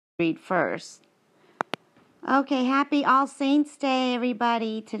read first. Okay, happy All Saints Day,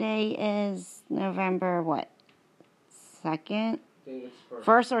 everybody. Today is November, what? 2nd?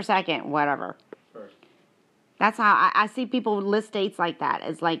 First or second, whatever. First. That's how I see people list dates like that.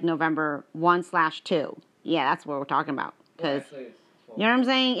 It's like November 1/2. Yeah, that's what we're talking about. Because, you know what I'm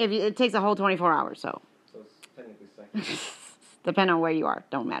saying? It takes a whole 24 hours, so it's technically second. depending on where you are,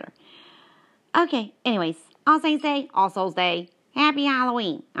 don't matter. Okay, anyways, All Saints Day, All Souls Day, Happy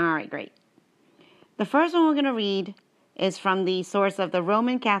Halloween. All right, great. The first one we're going to read is from the source of the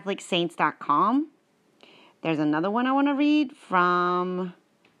RomanCatholicSaints.com. There's another one I want to read from,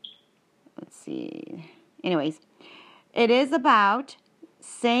 let's see. Anyways, it is about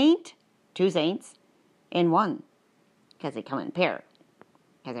two saints in one, because they come in a pair,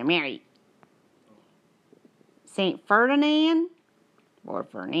 because they're married. Saint Ferdinand, or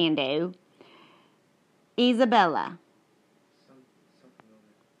Fernando, Isabella.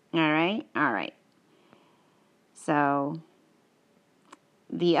 All right. So,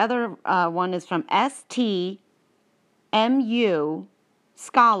 the other one is from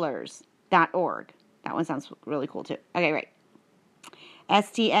stmuscholars.org. That one sounds really cool, too. Okay, right.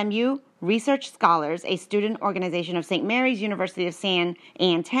 STMU Research Scholars, a student organization of St. Mary's University of San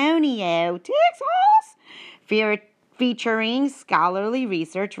Antonio, Texas, featuring scholarly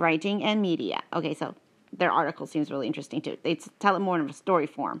research, writing, and media. Okay, so their article seems really interesting, too. They tell it more in a story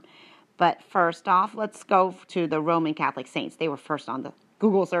form. But first off, let's go to the Roman Catholic saints. They were first on the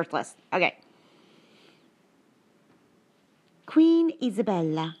Google search list. Okay. Queen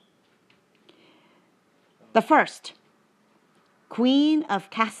Isabella. The first. Queen of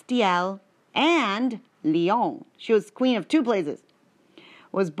Castile and Leon. She was queen of two places.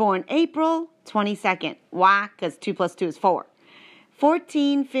 Was born April 22nd. Why? Because 2 + 2 is 4.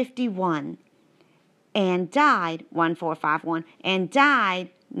 1451. And died, 1451, and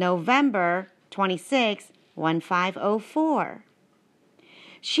died November 26, 1504.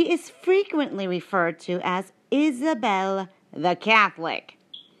 She is frequently referred to as Isabel the Catholic,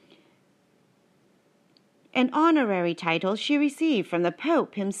 an honorary title she received from the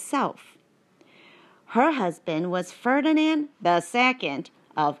Pope himself. Her husband was Ferdinand II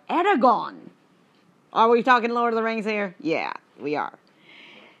of Aragon. Are we talking Lord of the Rings here? Yeah, we are.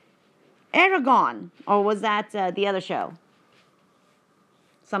 Aragon, or was that the other show?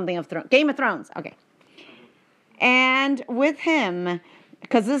 Something of Thrones. Game of Thrones. Okay. And with him,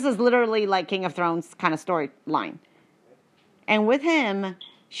 because this is literally like King of Thrones kind of storyline. And with him,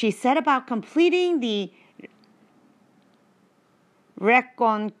 she set about completing the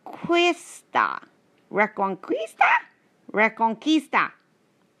Reconquista.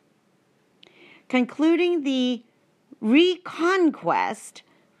 Concluding the reconquest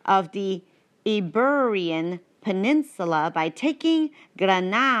of the Iberian Peninsula by taking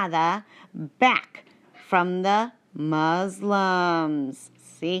Granada back from the Muslims.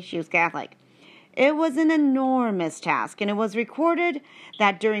 See, she was Catholic. It was an enormous task, and it was recorded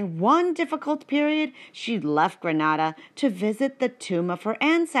that during one difficult period, she left Granada to visit the tomb of her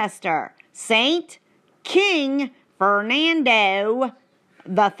ancestor, Saint King Fernando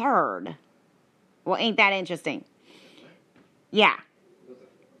III. Well, ain't that interesting? Yeah.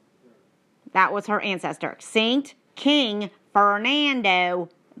 That was her ancestor, Saint King Fernando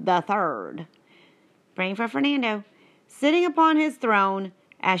III. Praying for Fernando. Sitting upon his throne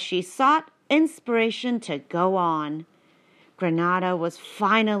as she sought inspiration to go on. Granada was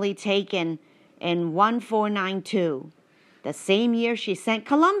finally taken in 1492, the same year she sent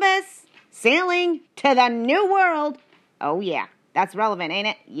Columbus sailing to the New World. Oh yeah, that's relevant, ain't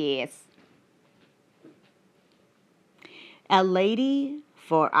it? Yes. A Lady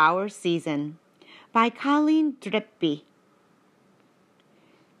for Our Season by Colleen Drippy.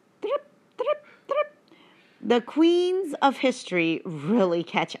 The queens of history really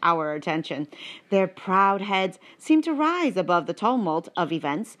catch our attention. Their proud heads seem to rise above the tumult of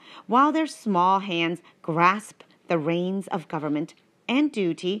events, while their small hands grasp the reins of government and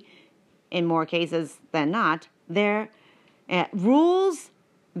duty, in more cases than not, their rules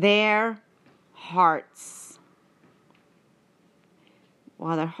their hearts.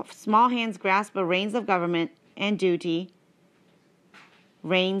 While their small hands grasp the reins of government and duty,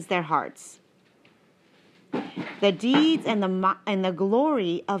 reigns their hearts. The deeds and the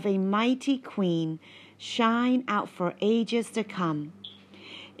glory of a mighty queen shine out for ages to come.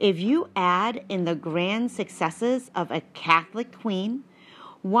 If you add in the grand successes of a Catholic queen,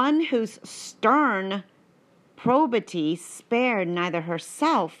 one whose stern probity spared neither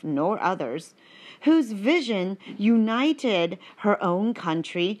herself nor others, whose vision united her own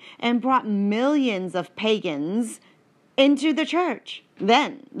country and brought millions of pagans into the church,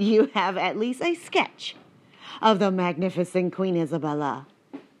 then you have at least a sketch of the magnificent Queen Isabella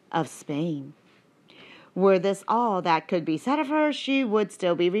of Spain. Were this all that could be said of her, she would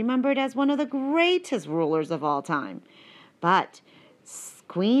still be remembered as one of the greatest rulers of all time. But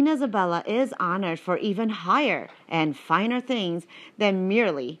Queen Isabella is honored for even higher and finer things than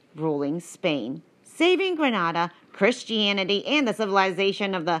merely ruling Spain, saving Granada, Christianity, and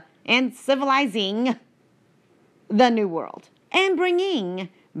civilizing the New World, and bringing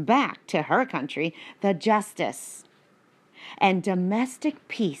back to her country the justice and domestic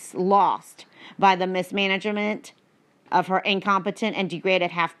peace lost by the mismanagement of her incompetent and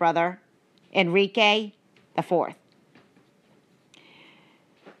degraded half-brother, Enrique IV.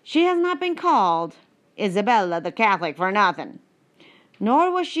 She has not been called Isabella the Catholic for nothing,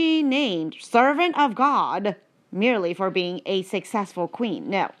 nor was she named Servant of God merely for being a successful queen.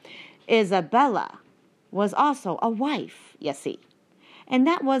 No, Isabella was also a wife, you see. And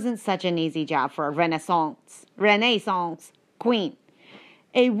that wasn't such an easy job for a Renaissance queen.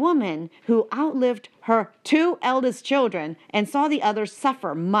 A woman who outlived her 2 eldest children and saw the others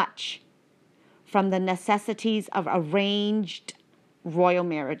suffer much from the necessities of arranged royal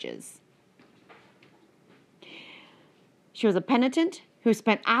marriages. She was a penitent who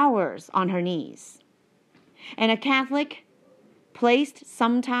spent hours on her knees, and a Catholic placed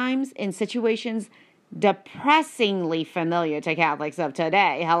sometimes in situations depressingly familiar to Catholics of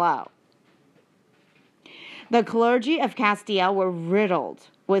today. Hello. The clergy of Castile were riddled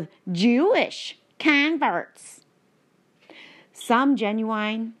with Jewish converts, some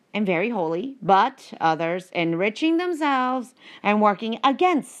genuine and very holy, but others enriching themselves and working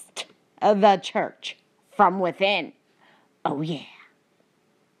against the church from within. Oh, yeah.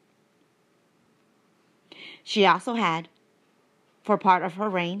 She also had, for part of her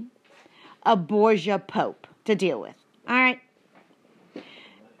reign, a Borgia Pope to deal with. All right.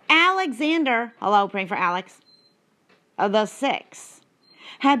 Alexander, hello, praying for Alex, the Sixth,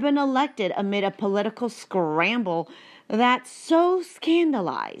 had been elected amid a political scramble that so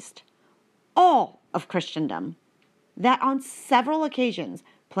scandalized all of Christendom that on several occasions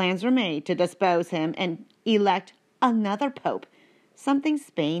plans were made to depose him and elect another pope, something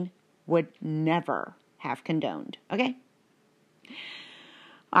Spain would never have condoned. Okay?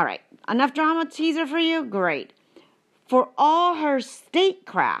 All right. Enough drama teaser for you? Great. For all her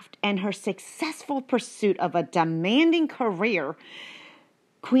statecraft and her successful pursuit of a demanding career,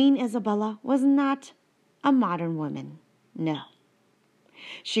 Queen Isabella was not a modern woman. No.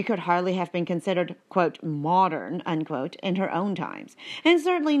 She could hardly have been considered, quote, modern, unquote, in her own times. And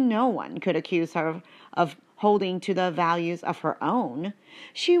certainly no one could accuse her of holding to the values of her own.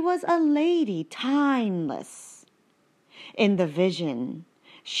 She was a lady, timeless in the vision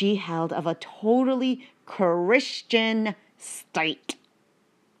she held of a totally Christian state.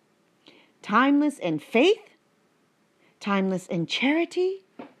 Timeless in faith, timeless in charity,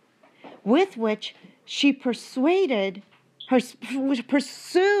 with which she pursued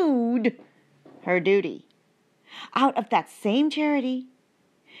her duty. Out of that same charity,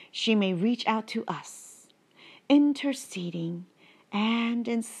 she may reach out to us, interceding and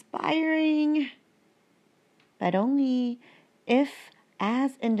inspiring, but only if,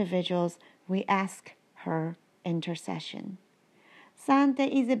 as individuals, we ask her intercession.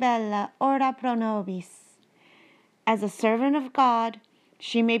 Santa Isabella, ora pro nobis. As a servant of God,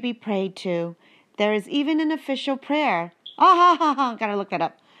 she may be prayed to. There is even an official prayer. Gotta look that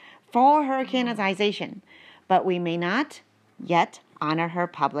up. For her canonization. But we may not yet honor her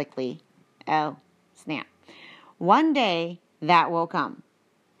publicly. Oh, snap. One day that will come.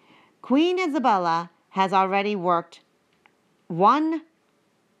 Queen Isabella has already worked one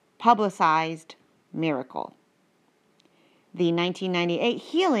publicized miracle. The 1998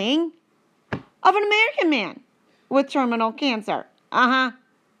 healing of an American man with terminal cancer. Sound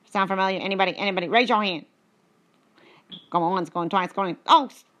familiar? Anybody? Raise your hand. Going once, going twice, going... Oh,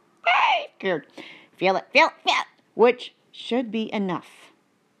 scared. Feel it. Which should be enough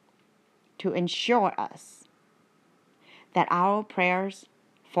to ensure us that our prayers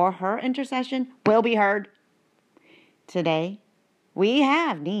for her intercession will be heard. Today, we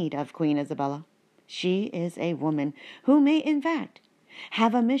have need of Queen Isabella. She is a woman who may, in fact,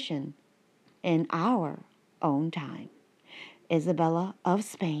 have a mission in our own time. Isabella of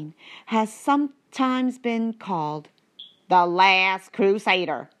Spain has sometimes been called the last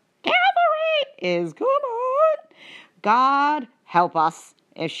crusader. Cavalry is come on. God help us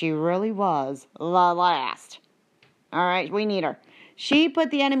if she really was the last. All right, we need her. She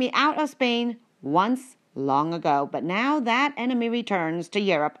put the enemy out of Spain once long ago. But now that enemy returns to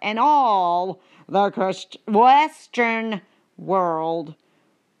Europe and all the Western world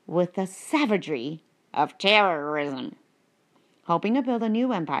with the savagery of terrorism, hoping to build a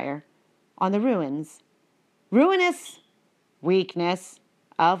new empire on the ruinous weakness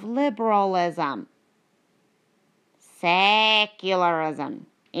of liberalism, secularism,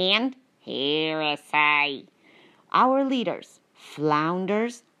 and heresy. Our leaders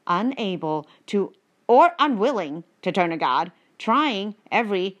flounders, unable to or unwilling to turn to God, trying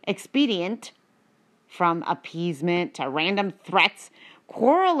every expedient from appeasement to random threats,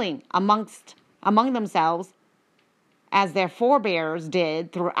 quarreling among themselves as their forebears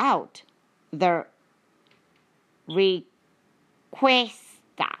did throughout the Reconquista.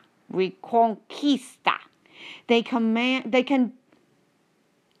 They condemn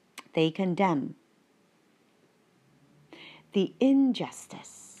the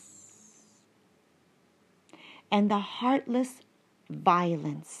injustice and the heartless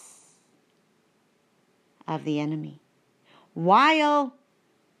violence of the enemy, while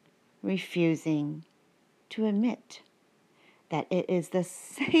refusing to admit that it is the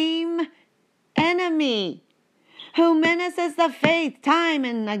same enemy who menaces the faith time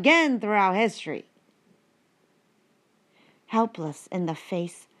and again throughout history. Helpless in the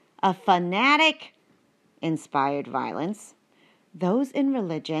face of fanatic-inspired violence, those in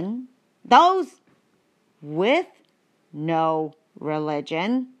religion, those with no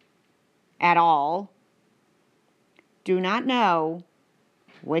religion at all, do not know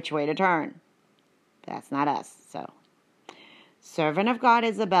which way to turn. That's not us, so. Servant of God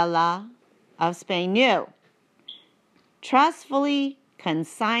Isabella of Spain knew, trustfully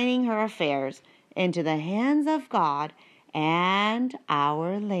consigning her affairs into the hands of God and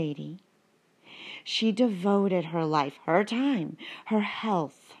Our Lady. She devoted her life, her time, her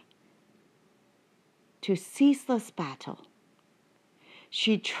health to ceaseless battle.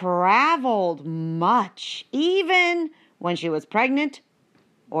 She traveled much, even when she was pregnant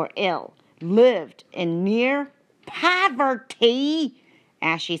or ill, lived in near poverty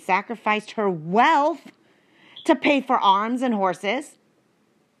as she sacrificed her wealth to pay for arms and horses,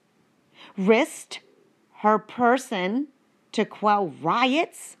 risked her person to quell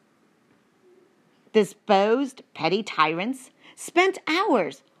riots, disposed petty tyrants, spent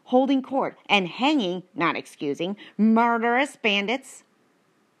hours holding court and hanging, not excusing, murderous bandits,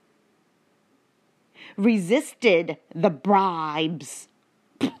 resisted the bribes.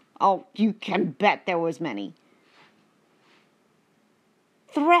 Oh, you can bet there was many.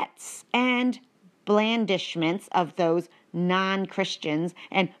 Threats and blandishments of those non-Christians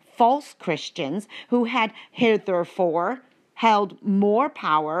and false Christians who had hitherto held more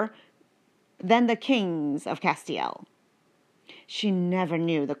power than the kings of Castile. She never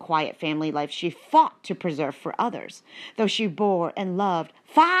knew the quiet family life she fought to preserve for others, though she bore and loved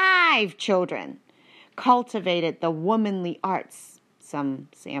 5 children, cultivated the womanly arts. Some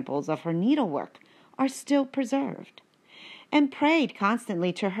samples of her needlework are still preserved, and prayed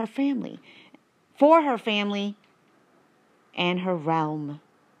constantly to her family, for her family and her realm.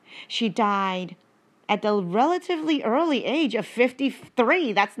 She died at the relatively early age of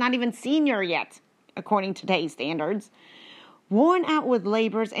 53. That's not even senior yet, according to today's standards. Worn out with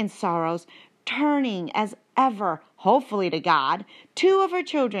labors and sorrows, turning as ever, hopefully to God, 2 of her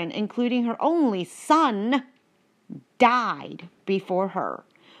children, including her only son, died before her.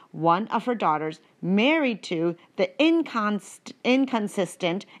 One of her daughters, married to the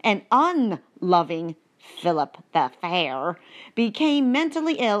inconsistent and unloving Philip the Fair, became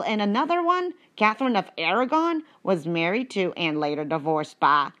mentally ill, and another one, Catherine of Aragon, was married to and later divorced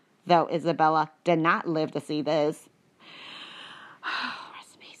by, though Isabella did not live to see this,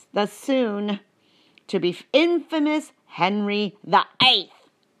 the soon-to-be infamous Henry VIII.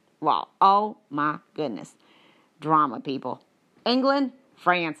 Well, oh my goodness. Drama, people. England,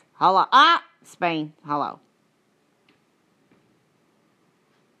 France, hello. Spain, hello.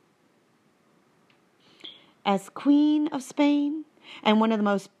 As Queen of Spain and one of the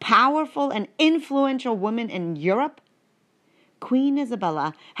most powerful and influential women in Europe, Queen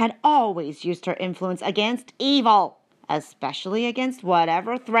Isabella had always used her influence against evil, especially against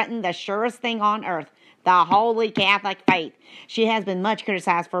whatever threatened the surest thing on earth, the Holy Catholic faith. She has been much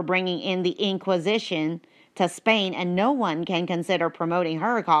criticized for bringing in the Inquisition to Spain, and no one can consider promoting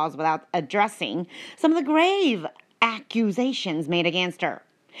her cause without addressing some of the grave accusations made against her.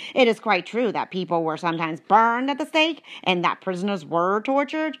 It is quite true that people were sometimes burned at the stake and that prisoners were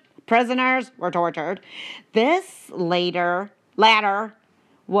tortured. This latter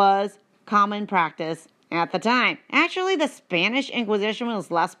was common practice at the time. Actually, the Spanish Inquisition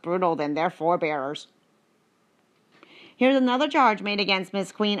was less brutal than their forebears. Here's another charge made against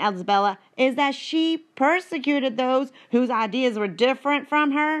Miss Queen Isabella, is that she persecuted those whose ideas were different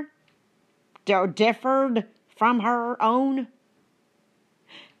from her, or differed from her own.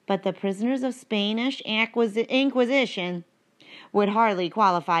 But the prisoners of Spanish Inquisition would hardly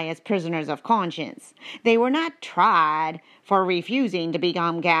qualify as prisoners of conscience. They were not tried for refusing to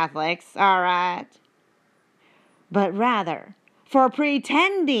become Catholics, all right, but rather for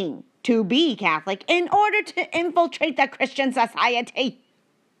pretending to be Catholic in order to infiltrate the Christian society.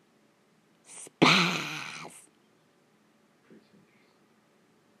 Spies.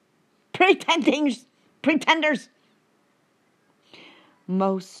 Pretenders.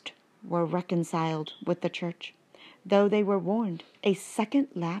 Most were reconciled with the church, though they were warned a second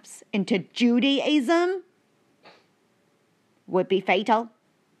lapse into Judaism would be fatal,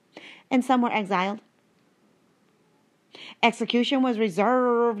 and some were exiled. Execution was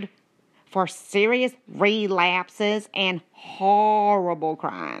reserved for serious relapses and horrible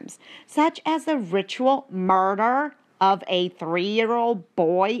crimes, such as the ritual murder of a 3-year-old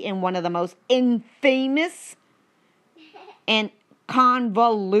boy in one of the most infamous and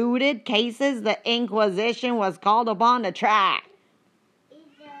convoluted cases the Inquisition was called upon to try.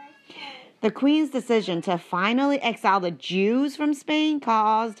 The Queen's decision to finally exile the Jews from Spain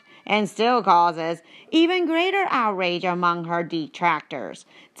caused, and still causes, even greater outrage among her detractors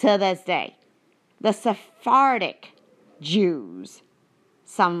to this day. The Sephardic Jews.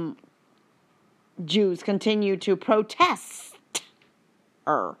 Some Jews continue to protest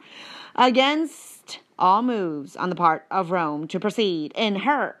against all moves on the part of Rome to proceed in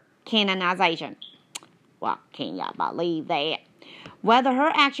her canonization. Well, can y'all believe that? Whether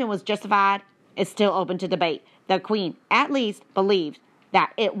her action was justified is still open to debate. The Queen at least believed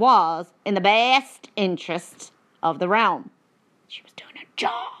that it was in the best interests of the realm. She was doing her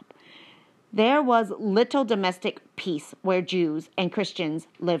job. There was little domestic peace where Jews and Christians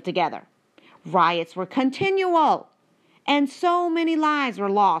lived together. Riots were continual, and so many lives were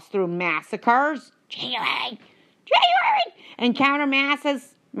lost through massacres, and counter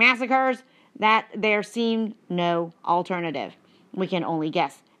massacres that there seemed no alternative. We can only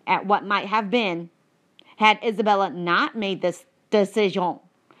guess at what might have been had Isabella not made this decision.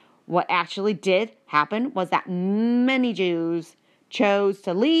 What actually did happen was that many Jews chose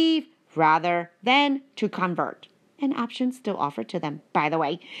to leave rather than to convert, an option still offered to them, by the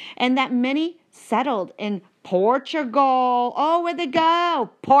way, and that many settled in Portugal. Oh, where'd they go?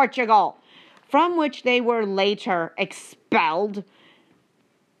 Portugal, from which they were later expelled,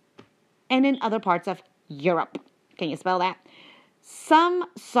 and in other parts of Europe. Can you spell that? Some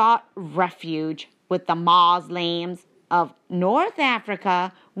sought refuge with the Muslims of North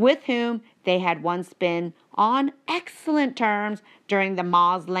Africa, with whom they had once been on excellent terms during the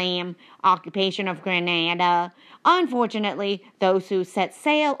Muslim occupation of Granada. Unfortunately, those who set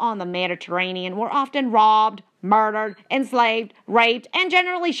sail on the Mediterranean were often robbed, murdered, enslaved, raped, and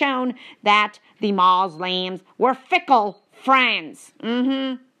generally shown that the Muslims were fickle friends.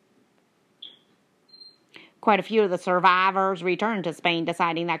 Quite a few of the survivors returned to Spain,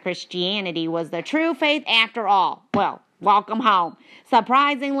 deciding that Christianity was the true faith after all. Well, welcome home.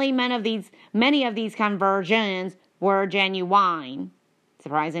 Surprisingly, many of these conversions were genuine,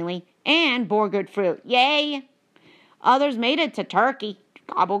 surprisingly, and bore good fruit. Yay! Others made it to Turkey,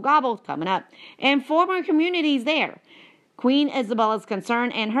 gobble gobble, coming up, and former communities there. Queen Isabella's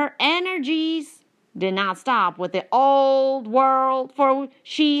concern and her energies did not stop with the old world, for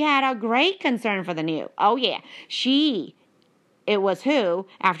she had a great concern for the new. Oh yeah, it was who,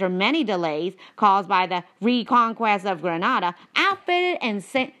 after many delays caused by the reconquest of Granada, outfitted and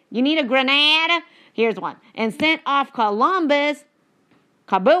sent, you need a grenade? Here's one. And sent off Columbus,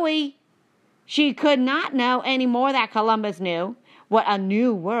 Kabooey. She could not know any more that Columbus knew what a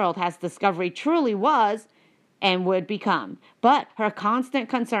new world has discovery truly was and would become. But her constant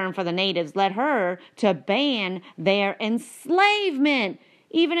concern for the natives led her to ban their enslavement,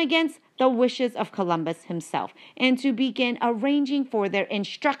 even against the wishes of Columbus himself, and to begin arranging for their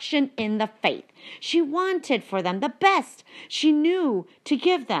instruction in the faith. She wanted for them the best she knew to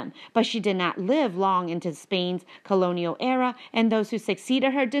give them, but she did not live long into Spain's colonial era, and those who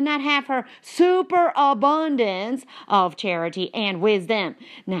succeeded her did not have her superabundance of charity and wisdom.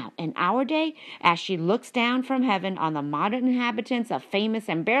 Now, in our day, as she looks down from heaven on the modern inhabitants of famous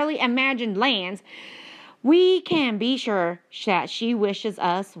and barely imagined lands, we can be sure that she wishes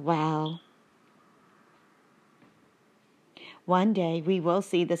us well. One day we will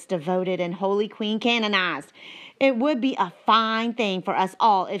see this devoted and holy queen canonized. It would be a fine thing for us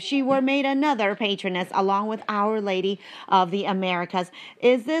all if she were made another patroness along with Our Lady of the Americas.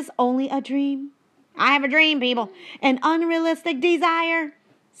 Is this only a dream? I have a dream, people. An unrealistic desire.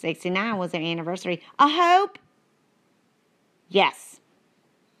 69 was their anniversary. A hope. Yes.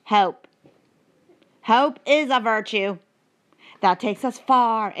 Hope. Hope is a virtue that takes us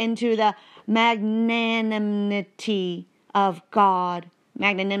far into the magnanimity of God.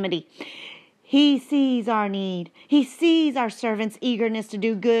 Magnanimity. He sees our need. He sees our servant's eagerness to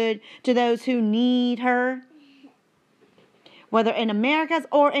do good to those who need her, whether in Americas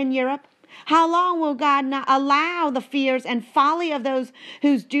or in Europe. How long will God not allow the fears and folly of those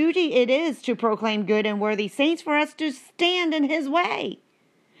whose duty it is to proclaim good and worthy saints for us to stand in his way?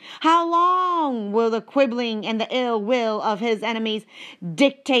 How long will the quibbling and the ill will of his enemies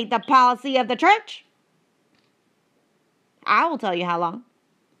dictate the policy of the church? I will tell you how long.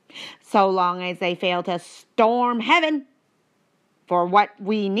 So long as they fail to storm heaven for what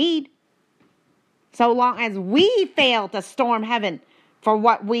we need. So long as we fail to storm heaven for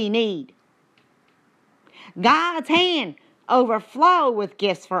what we need. God's hand overflow with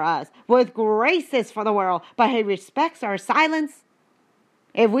gifts for us, with graces for the world, but he respects our silence.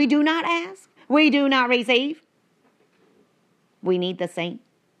 If we do not ask, we do not receive. We need the saint.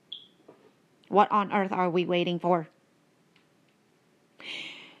 What on earth are we waiting for?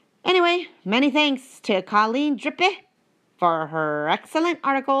 Anyway, many thanks to Colleen Drippy for her excellent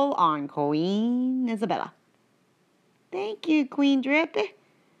article on Queen Isabella. Thank you, Queen Drippy.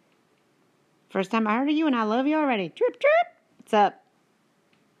 First time I heard of you and I love you already. Drip, drip. What's up?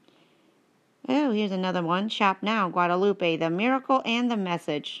 Oh, here's another one. Shop now, Guadalupe. The Miracle and the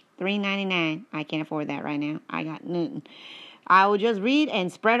Message. $3.99. I can't afford that right now. I got nothing. I will just read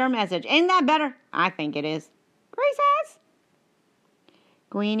and spread our message. Ain't that better? I think it is. Gracias.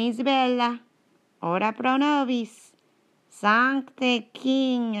 Queen Isabella. Ora pro nobis. Sancte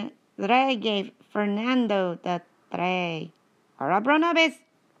King Rege Fernando the Tre. Ora pro nobis.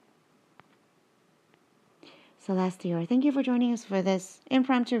 Celestior, thank you for joining us for this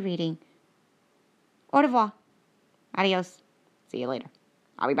impromptu reading. Au revoir. Adios. See you later.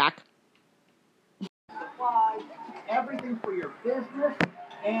 I'll be back. Supplies, everything for your business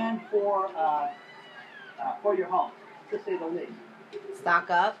and for your home, to say the least. Stock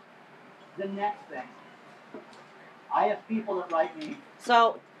up. The next thing, I have people that write me.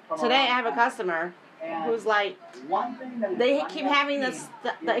 So today I have a customer who's like, one thing that they keep having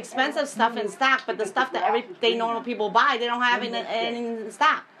the expensive stuff in stock, but the stuff that everyday normal people buy, they don't have in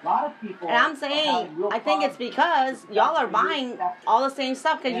stock. A lot of people. And I'm saying, I think it's because y'all are buying all the same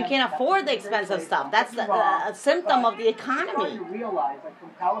stuff because you can't afford the expensive stuff. That's a symptom of the economy. Realize, like from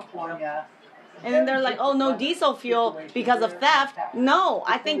California. And then they're like, oh, no diesel fuel because of theft. No,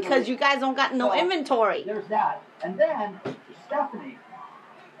 I think because you guys don't got no inventory. There's that. And then Stephanie,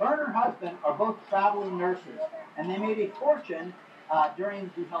 her and her husband are both traveling nurses, and they made a fortune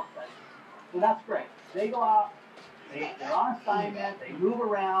during the health studies. So that's great. They go out, they're on assignment, they move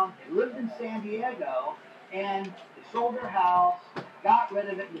around. They lived in San Diego, and they sold their house, got rid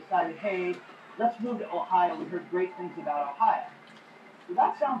of it, and decided, hey, let's move to Ohio. We heard great things about Ohio. So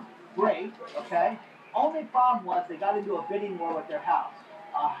that sounds great, okay? Only problem was they got into a bidding war with their house.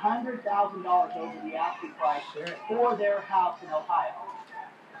 $100,000 over the asking price for their house in Ohio.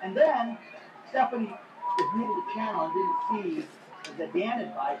 And then Stephanie is new to the channel and didn't see the Dan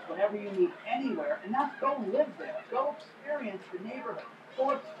advice whenever you move anywhere, and that's go live there. Go experience the neighborhood.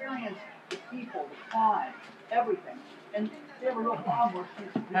 Go experience the people, the crime, everything. And they have a real problem where she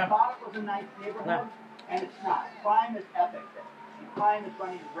thought it was a nice neighborhood, and it's not. Crime is epic there. And crime is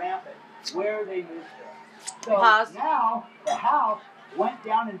running rampant where they moved to. So now the house went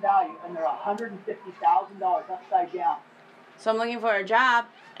down in value, and they're $150,000 upside down. So I'm looking for a job,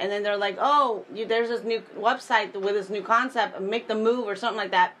 and then they're like, oh, there's this new website with this new concept, make the move or something like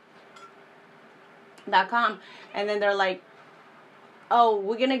that, .com. And then they're like, oh,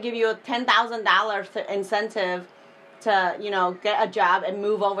 we're going to give you a $10,000 incentive to, get a job and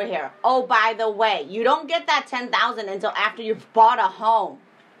move over here. Oh, by the way, you don't get that $10,000 until after you've bought a home.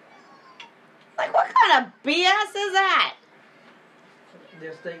 Like, what kind of BS is that?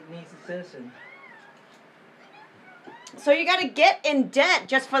 Their state needs a citizen. So you got to get in debt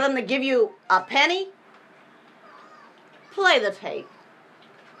just for them to give you a penny? Play the tape.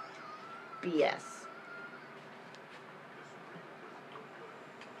 BS.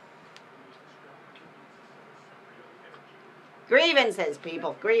 Grievances,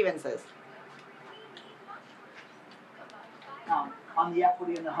 people. Grievances. On the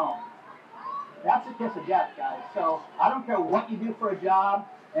equity in the home. That's a kiss of death, guys. So I don't care what you do for a job.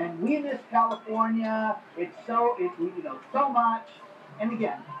 And we miss California. It's so much. And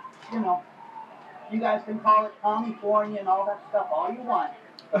again, you guys can call it California and all that stuff all you want.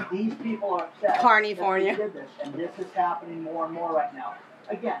 These people are upset California. that we did this, and this is happening more and more right now.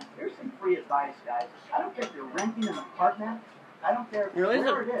 Again, here's some free advice, guys. I don't care if you're renting an apartment. I don't care where it is.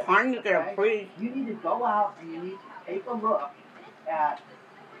 Okay? You need to go out and you need to take a look at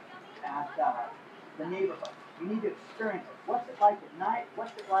the neighborhood. You need to experience it. What's it like at night?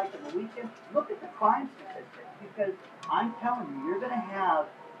 What's it like in the weekend? Look at the crime statistics, because I'm telling you, you're going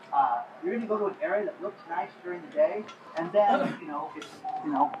to go to an area that looks nice during the day, and then it's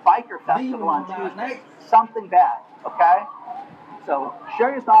biker festival on Tuesday. Something bad, okay? So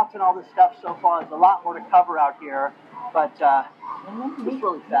share your thoughts on all this stuff so far. There's a lot more to cover out here, but it's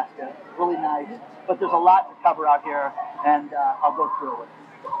really festive, really nice. But there's a lot to cover out here, and I'll go through it with you.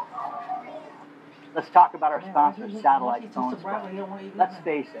 Let's talk about our sponsor, Satellite Phone Store. Let's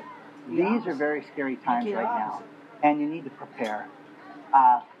face it, these are very scary times right now, and you need to prepare.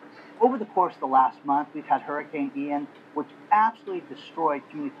 Over the course of the last month, we've had Hurricane Ian, which absolutely destroyed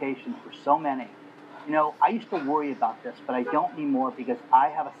communications for so many. I used to worry about this, but I don't anymore because I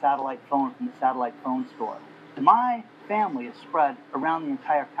have a satellite phone from the Satellite Phone Store. My family is spread around the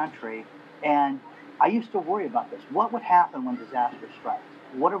entire country, and I used to worry about this. What would happen when disaster strikes?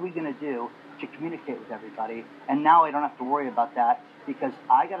 What are we going to do to communicate with everybody? And now I don't have to worry about that because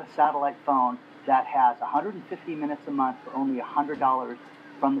I got a satellite phone that has 150 minutes a month for only $100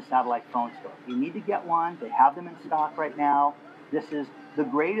 from the Satellite Phone Store. You need to get one. They have them in stock right now. This is the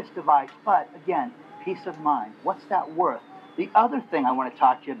greatest device, but again, peace of mind. What's that worth? The other thing I want to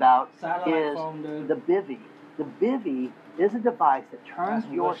talk to you about is the Bivy. The Bivy is a device that turns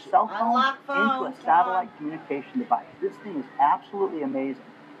your cell phone into a satellite communication device. This thing is absolutely amazing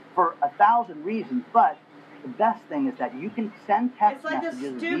for 1,000 reasons, but the best thing is that you can send text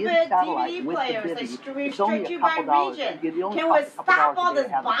messages via satellite with the Bivy. It's only a couple dollars. Can we stop all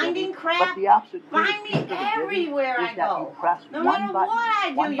this binding crap? But the absolute Find me everywhere I go. No matter what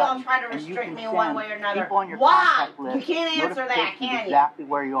I do, y'all try to restrict me one way or another. Why? You can't answer that, can you? Exactly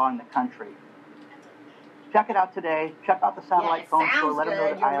where you are in the country. Check it out today. Check out the Satellite Phone Store. Let them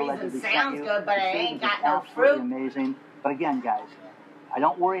know that I allegedly sent you. Good, but it ain't got no absolutely fruit. Amazing. But again, guys, I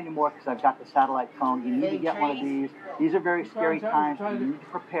don't worry anymore because I've got the satellite phone. You need to get one of these. These are very scary times. You need to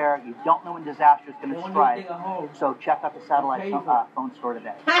prepare. You don't know when disaster is going to strike. So check out the Satellite Phone Store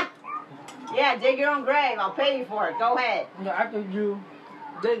today. Yeah, dig your own grave. I'll pay you for it. Go ahead. After you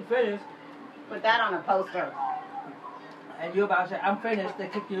didn't finish, put that on a poster. And you're about to say, I'm finished, they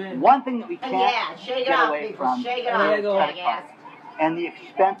kick you in. One thing that we can't shake get it away off, from shake it is off, credit cards and the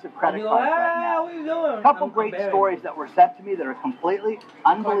expensive credit cards right now. What are you doing? A couple great stories that were sent to me that are completely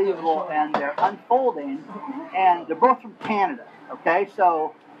unbelievable, and they're unfolding, and they're both from Canada, okay?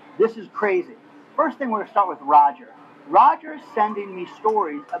 So this is crazy. First thing, we're going to start with Roger. Roger is sending me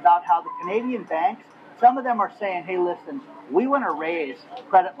stories about how the Canadian banks, some of them are saying, hey, listen, we want to raise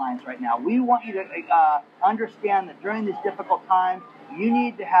credit lines right now. We want you to understand that during these difficult times, you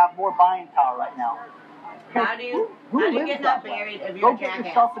need to have more buying power right now. How do you get that buried if you're a jackass? Go get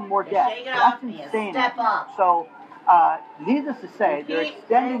yourself in more debt. Shake it off, That's insane. Step up. So, needless to say, they're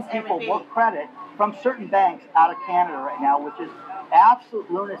extending people more credit from certain banks out of Canada right now, which is absolute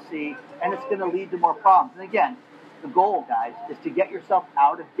lunacy, and it's going to lead to more problems. And again, the goal, guys, is to get yourself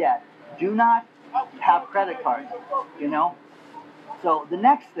out of debt. Do not have credit cards, So the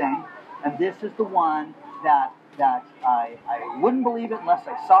next thing, and this is the one that I wouldn't believe it unless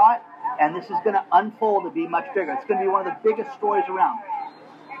I saw it, and this is going to unfold to be much bigger. It's going to be one of the biggest stories around.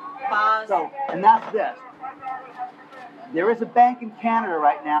 Pause. So, and that's this. There is a bank in Canada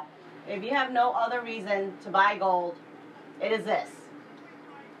right now. If you have no other reason to buy gold, it is this.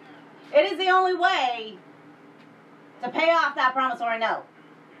 It is the only way to pay off that promissory note.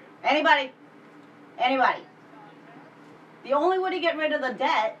 Anybody? The only way to get rid of the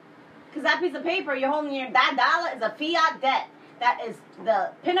debt, because that piece of paper you're holding that dollar is a fiat debt. That is the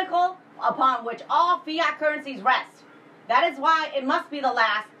pinnacle upon which all fiat currencies rest. That is why it must be the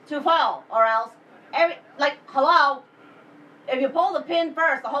last to fall, or else, hello? If you pull the pin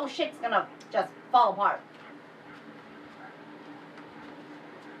first, the whole shit's gonna just fall apart.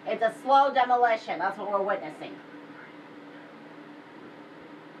 It's a slow demolition. That's what we're witnessing.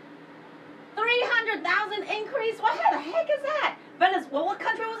 300,000 increase? What the heck is that? What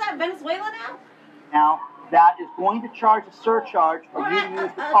country was that? Venezuela now? Now, that is going to charge a surcharge for you to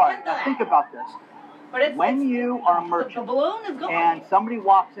use the card. Now, think about this. When you are a merchant and somebody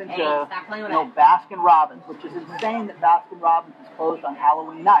walks into Baskin Robbins, which is insane that Baskin Robbins is closed on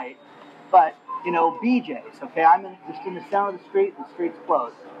Halloween night, but, BJ's, okay? I'm just in the center of the street, and the street's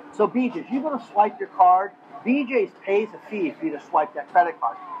closed. So BJ's, you go to swipe your card, BJ's pays a fee for you to swipe that credit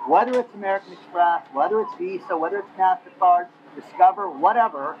card. Whether it's American Express, whether it's Visa, whether it's MasterCard, Discover,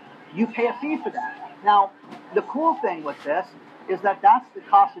 whatever, you pay a fee for that. Now, the cool thing with this is that that's the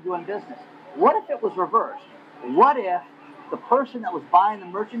cost of doing business. What if it was reversed? What if the person that was buying the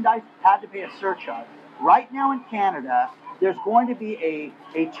merchandise had to pay a surcharge? Right now in Canada, there's going to be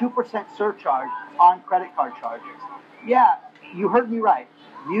a 2% surcharge on credit card charges. Yeah, you heard me right.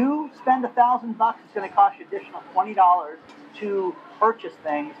 You spend $1,000, it's going to cost you additional $20 to purchase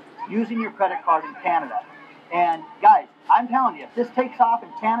things using your credit card in Canada. And guys, I'm telling you, if this takes off in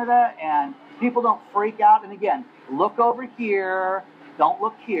Canada and people don't freak out, and again, look over here, don't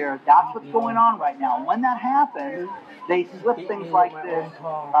look here, that's what's going on right now. And when that happens, they slip things like this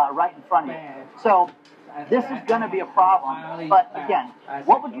right in front of you. So this is going to be a problem. But again,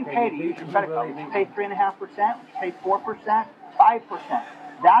 what would you pay to use your credit card? Would you pay 3.5%? Would you pay 4%? 5%?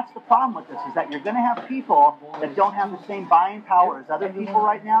 That's the problem with this, is that you're going to have people that don't have the same buying power as other people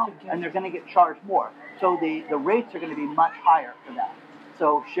right now, and they're going to get charged more. So the rates are going to be much higher for that.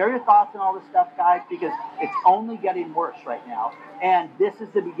 So share your thoughts on all this stuff, guys, because it's only getting worse right now. And this is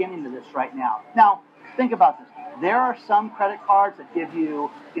the beginning of this right now. Now, think about this. There are some credit cards that give you,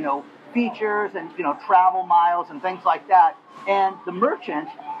 features and, travel miles and things like that. And the merchant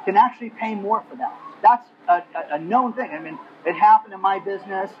can actually pay more for that. That's a known thing. I mean, it happened in my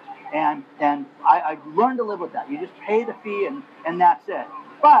business, and I learned to live with that. You just pay the fee, and that's it.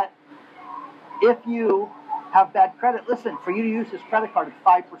 But if you have bad credit, listen, for you to use this credit card, it's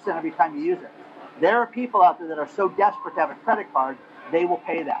 5% every time you use it. There are people out there that are so desperate to have a credit card, they will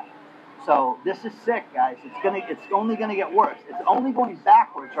pay that. So this is sick, guys. It's only gonna get worse. It's only going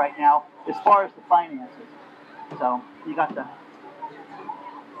backwards right now as far as the finances. So you got the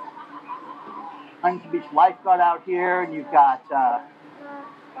Huntington Beach lifeguard out here, and you've got,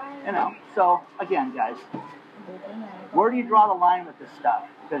 So again, guys, where do you draw the line with this stuff?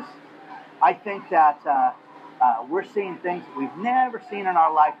 Because I think that we're seeing things that we've never seen in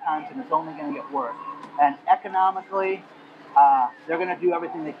our lifetimes, and it's only going to get worse. And economically, they're going to do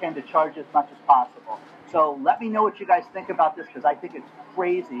everything they can to charge as much as possible. So let me know what you guys think about this, because I think it's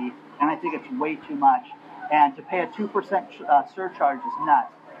crazy, and I think it's way too much. And to pay a 2% surcharge is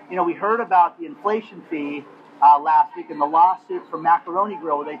nuts. We heard about the inflation fee last week in the lawsuit from Macaroni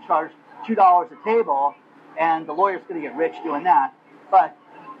Grill, where they charged $2 a table, and the lawyer's going to get rich doing that. But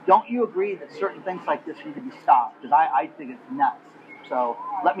don't you agree that certain things like this need to be stopped? Because I think it's nuts. So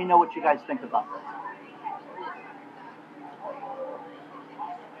let me know what you guys think about this.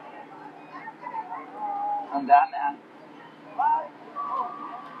 I'm Batman.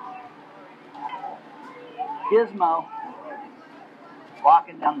 Gizmo.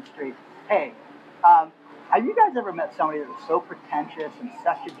 Walking down the street. Hey, have you guys ever met somebody that was so pretentious and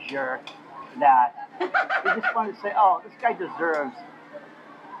such a jerk that you just wanted to say, oh, this guy deserves,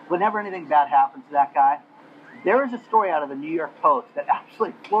 whenever anything bad happens to that guy? There is a story out of the New York Post that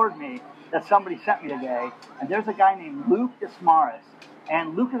absolutely floored me that somebody sent me today, and there's a guy named Luke Dismaris,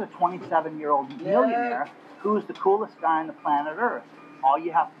 and Luke is a 27-year-old millionaire who's the coolest guy on the planet Earth. All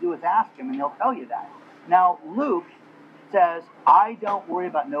you have to do is ask him, and he'll tell you that. Now, Luke says, I don't worry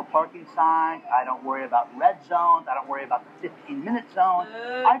about no parking signs, I don't worry about red zones, I don't worry about the 15-minute zone,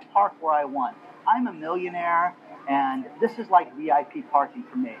 I park where I want. I'm a millionaire, and this is like VIP parking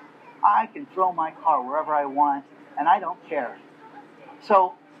for me. I can throw my car wherever I want, and I don't care.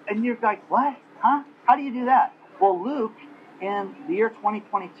 So, and you're like, what? Huh? How do you do that? Well, Luke, in the year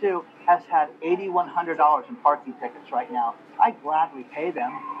 2022, has had $8,100 in parking tickets right now. I gladly pay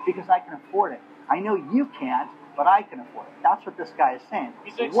them because I can afford it. I know you can't, but I can afford it. That's what this guy is saying.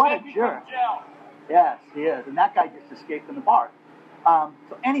 What a jerk. Yes, he is. And that guy just escaped from the bar.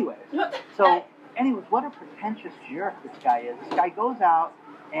 Anyways, what a pretentious jerk this guy is. This guy goes out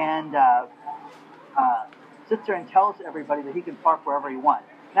and sits there and tells everybody that he can park wherever he wants.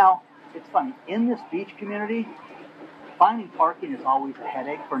 Now, it's funny. In this beach community, finding parking is always a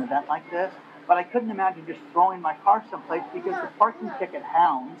headache for an event like this. But I couldn't imagine just throwing my car someplace because the parking ticket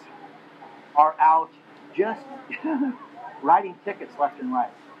hounds are out just writing tickets left and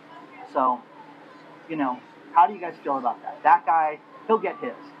right. So, how do you guys feel about that? That guy, he'll get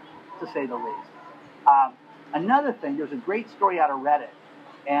his, to say the least. Another thing, there's a great story out of Reddit,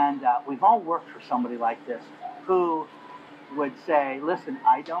 and we've all worked for somebody like this who would say, listen,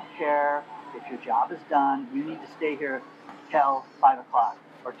 I don't care if your job is done, you need to stay here till 5 o'clock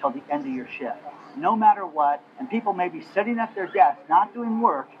or till the end of your shift. No matter what, and people may be sitting at their desk, not doing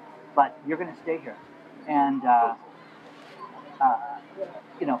work, but you're going to stay here. And,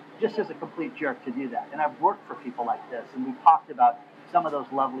 just as a complete jerk to do that. And I've worked for people like this, and we've talked about some of those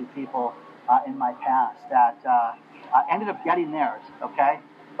lovely people in my past that ended up getting theirs, okay?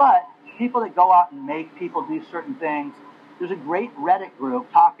 But people that go out and make people do certain things, there's a great Reddit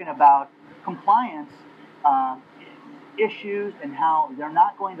group talking about compliance issues and how they're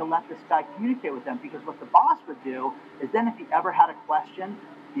not going to let this guy communicate with them, because what the boss would do is then if he ever had a question,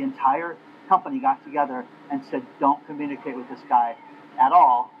 the entire company got together and said, don't communicate with this guy at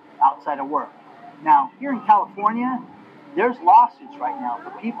all outside of work. Now, here in California, there's lawsuits right now for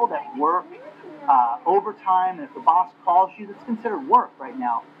people that work overtime, and if the boss calls you, that's considered work right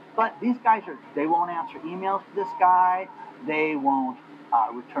now. But these guys they won't answer emails to this guy, they won't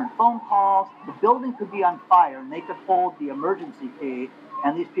return phone calls. The building could be on fire and they could hold the emergency key,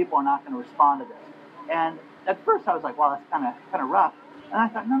 and these people are not going to respond to this. And at first I was like, wow, that's kind of rough. And I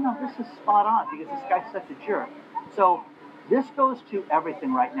thought, no, this is spot on, because this guy's such a jerk. So this goes to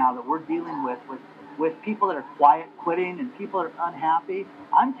everything right now that we're dealing with people that are quiet quitting and people that are unhappy.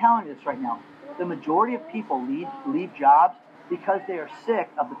 I'm telling you this right now. The majority of people leave jobs because they are sick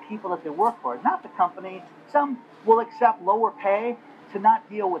of the people that they work for, not the company. Some will accept lower pay to not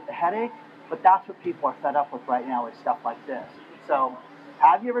deal with the headache, but that's what people are fed up with right now, is stuff like this. So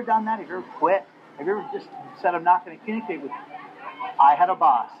have you ever done that? Have you ever quit? Have you ever just said, I'm not going to communicate with you? I had a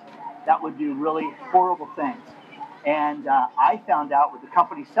boss that would do really horrible things. And I found out with the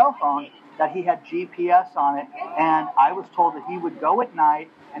company cell phone that he had GPS on it, and I was told that he would go at night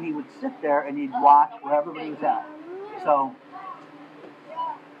and he would sit there and he'd watch where everybody was at. So,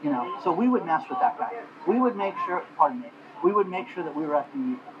 so we would mess with that guy. We would make sure, we would make sure that we were at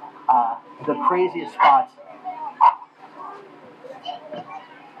the craziest spots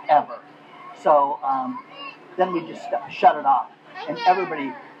ever. So then we just shut it off, and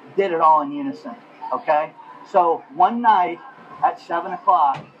everybody did it all in unison, okay? So one night at 7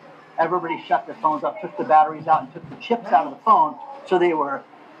 o'clock, everybody shut their phones up, took the batteries out, and took the chips out of the phone, so they were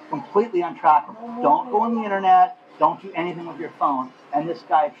completely untrackable. Don't go on the internet, don't do anything with your phone. And this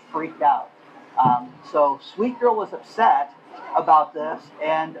guy freaked out. So Sweet Girl was upset about this,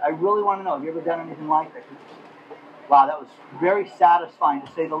 and I really want to know, have you ever done anything like this? Wow, that was very satisfying,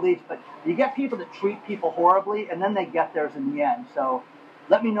 to say the least. But you get people that treat people horribly, and then they get theirs in the end. So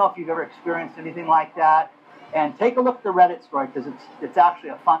let me know if you've ever experienced anything like that. And take a look at the Reddit story, because it's actually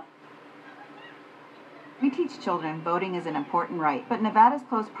a fun... We teach children voting is an important right, but Nevada's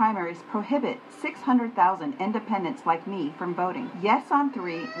closed primaries prohibit 600,000 independents like me from voting. Yes on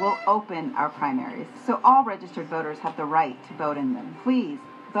 3 will open our primaries, so all registered voters have the right to vote in them. Please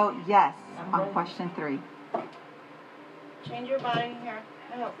vote yes on question 3. Change your body here.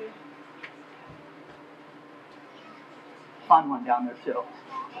 I help you. Fun one down there too.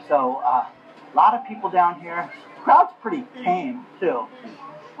 So a lot of people down here. The crowd's pretty tame too,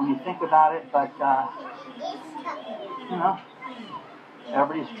 when you think about it. But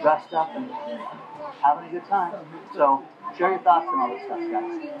everybody's dressed up and having a good time. So share your thoughts on all this stuff,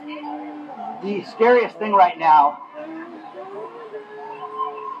 guys. The scariest thing right now,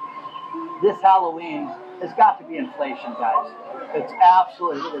 this Halloween, has got to be inflation, guys. It's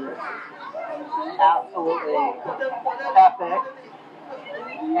absolutely, look at this, absolutely epic,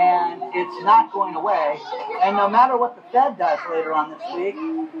 and it's not going away. And no matter what the Fed does later on this week,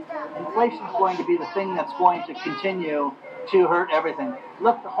 inflation is going to be the thing that's going to continue to hurt everything.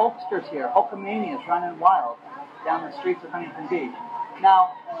 Look, the Hulkster's here. Hulkamania is running wild down the streets of Huntington Beach.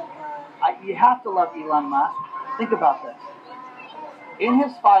 Now, you have to love Elon Musk. Think about this. In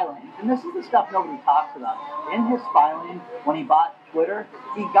his filing, and this is the stuff nobody talks about, in his filing, when he bought Twitter,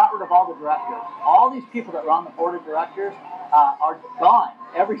 he got rid of all the directors. All these people that were on the board of directors are gone,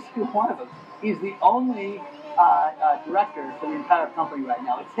 every single one of them. He's the only director for the entire company right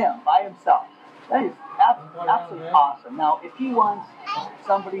now. It's him, by himself. That is absolutely awesome. Now, if he wants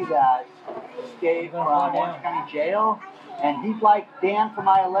somebody that escaped from Orange County Jail, and he'd like Dan from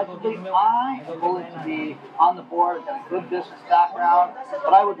I Allegedly, I am willing to be on the board, got a good business background,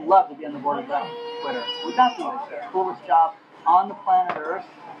 but I would love to be on the board of Twitter. Would that be the coolest job on the planet Earth?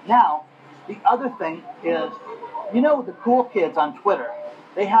 Now, the other thing is, the cool kids on Twitter,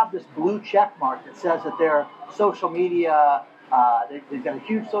 they have this blue check mark that says that they're social media, they've got a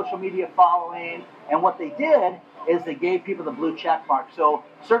huge social media following, and what they did is they gave people the blue check mark. So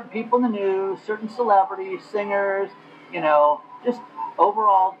certain people in the news, certain celebrities, singers, just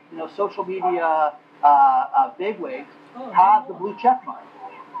overall, social media bigwigs have the blue check mark.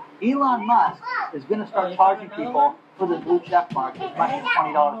 Elon Musk is going to start charging people for the blue check mark as much as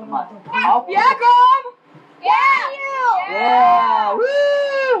 $20 a month. Yeah, Mom! Yeah!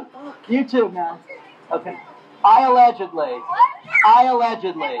 Woo! You too, man. Okay. I allegedly.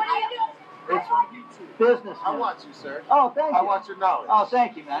 It's business. I watch you, sir. Oh, thank you. I want your knowledge. Oh,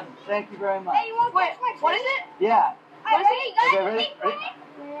 thank you, man. Thank you very much. Wait, what is it? Yeah. What is it? Okay, ready?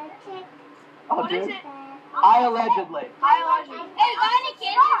 Oh, What is dude. it? I allegedly. Hey, got any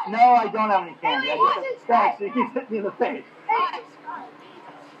candy? No, I don't have any candy. Thanks. He keeps hitting me in the face.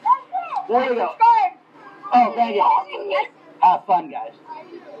 There you go. Oh, thank you. Have fun, guys.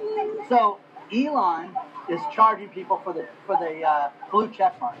 So Elon is charging people for the blue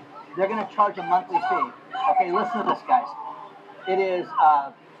check mark. They're going to charge a monthly fee. Okay, listen to this, guys. It is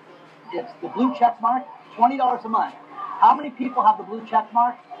it's the blue check mark, $20 a month. How many people have the blue check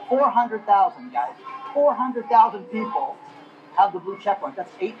mark? 400,000, guys. 400,000 people have the blue check mark.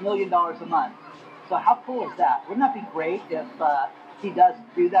 That's $8 million a month. So how cool is that? Wouldn't that be great if he does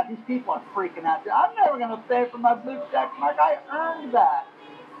do that? These people are freaking out. I'm never going to pay for my blue check mark. I earned that.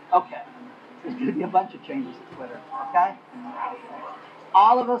 Okay. There's going to be a bunch of changes to Twitter. Okay?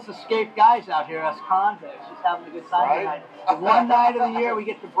 All of us escaped guys out here, us convicts, just having a good time tonight. The one night of the year we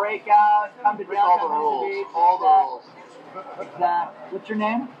get to break out, come to downtown Beach. All the rules. Exactly. What's your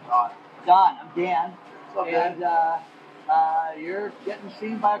name? Don. Don. I'm Dan. What's up, Dan? And you're getting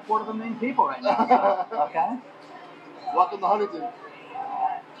seen by 250,000 people right now. So, okay? Welcome to Huntington.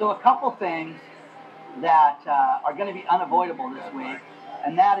 So a couple things that are going to be unavoidable this week,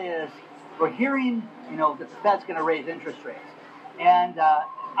 and that is we're hearing, that the Fed's going to raise interest rates. And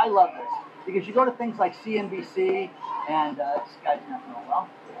I love this because you go to things like CNBC, and this guy's not doing well,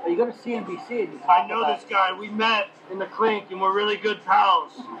 but you go to CNBC and you talk I know about, this guy. We met in the clink, and we're really good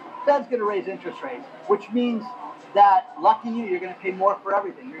pals. Fed's going to raise interest rates, which means that, lucky you, you're going to pay more for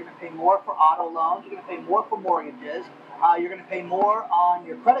everything. You're going to pay more for auto loans. You're going to pay more for mortgages. You're going to pay more on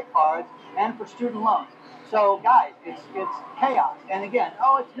your credit cards and for student loans. So, guys, it's chaos. And again,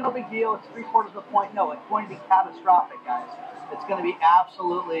 it's no big deal. It's 3/4 of the point. No, it's going to be catastrophic, guys. It's going to be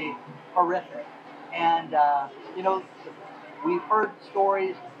absolutely horrific. And, we've heard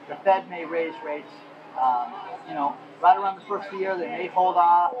stories. The Fed may raise rates, right around the first of the year. They may hold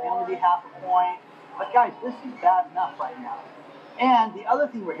off, may only be half a point. But, guys, this is bad enough right now. And the other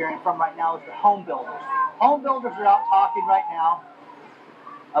thing we're hearing from right now is the home builders. Home builders are out talking right now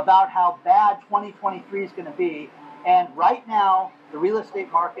about how bad 2023 is going to be. And right now, the real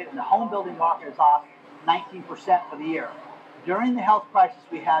estate market and the home building market is off 19% for the year. During the health crisis,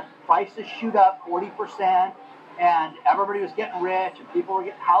 we had prices shoot up 40%, and everybody was getting rich, and people were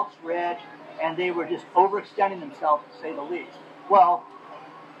getting house rich, and they were just overextending themselves, to say the least. Well,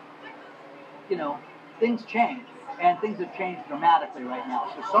 things change, and things have changed dramatically right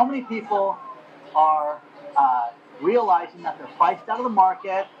now. So many people are realizing that they're priced out of the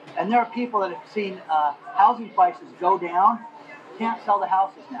market, and there are people that have seen housing prices go down, can't sell the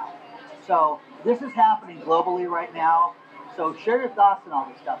houses now. So this is happening globally right now. So share your thoughts on all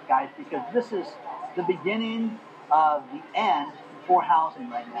this stuff, guys, because this is the beginning of the end for housing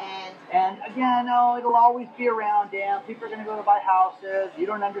right now. And again, it'll always be around, Dan. People are going to go to buy houses. You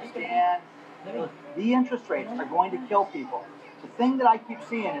don't understand. The interest rates are going to kill people. The thing that I keep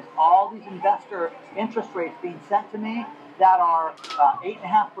seeing is all these investor interest rates being sent to me that are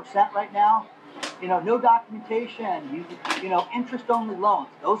 8.5% right now. No documentation. Interest-only loans.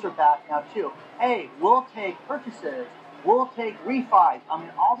 Those are back now too. Hey, we'll take purchases. We'll take refis.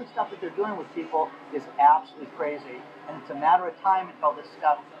 All the stuff that they're doing with people is absolutely crazy. And it's a matter of time until this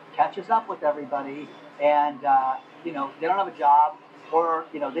stuff catches up with everybody. And, they don't have a job or,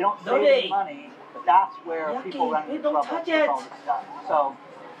 they don't save any money. But that's where people run into trouble with all this stuff. So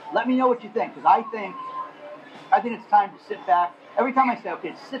let me know what you think, because I think it's time to sit back. Every time I say,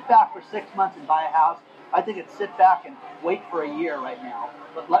 okay, sit back for 6 months and buy a house, I think it's sit back and wait for a year right now.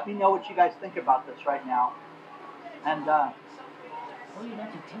 But let me know what you guys think about this right now. And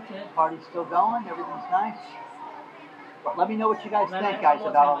party's still going. Everything's nice. But let me know what you guys think, guys,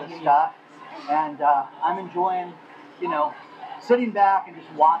 about all this stuff. And I'm enjoying, sitting back and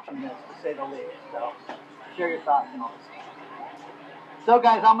just watching this, to say the least. So share your thoughts on all this stuff. So,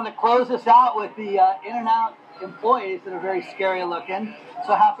 guys, I'm going to close this out with the in and out employees that are very scary looking.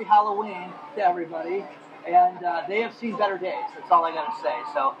 So happy Halloween to everybody. And they have seen better days. That's all I got to say.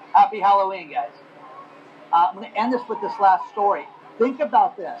 So happy Halloween, guys. I'm going to end this with this last story. Think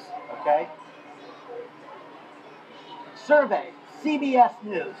about this, okay? Survey, CBS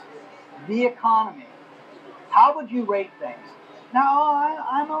News, the economy. How would you rate things? No,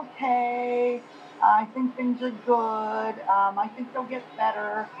 I'm okay. I think things are good. I think they'll get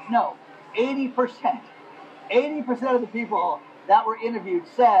better. No, 80%. 80% of the people that were interviewed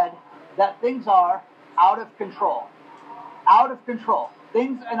said that things are out of control. Out of control.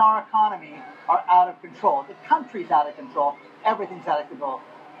 Things in our economy are out of control. The country's out of control. Everything's out of control.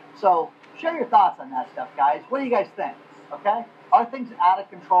 So share your thoughts on that stuff, guys. What do you guys think? Okay? Are things out of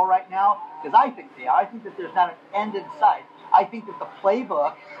control right now? Because I think they are. I think that there's not an end in sight. I think that the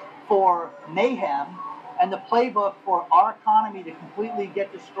playbook for mayhem And the playbook for our economy to completely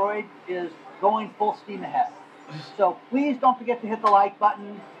get destroyed is going full steam ahead. So please don't forget to hit the like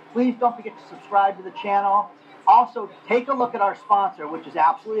button. Please don't forget to subscribe to the channel. Also, take a look at our sponsor, which is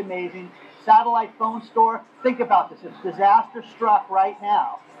absolutely amazing. Satellite phone store. Think about this. If disaster struck right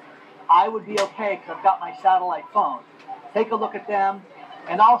now, I would be okay because I've got my satellite phone. Take a look at them.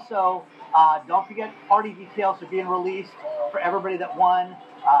 And also, don't forget party details are being released for everybody that won.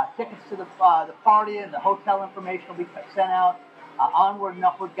 Tickets to the party and the hotel information will be sent out. Onward and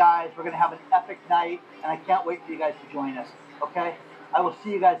upward, guys. We're going to have an epic night, and I can't wait for you guys to join us. Okay? I will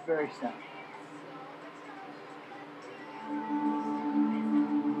see you guys very soon.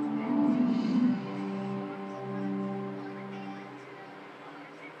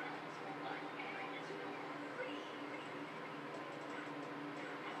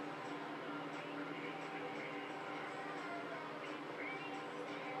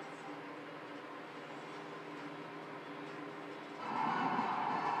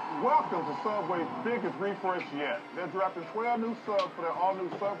 Welcome to Subway's biggest refresh yet. They're dropping 12 new subs for their all-new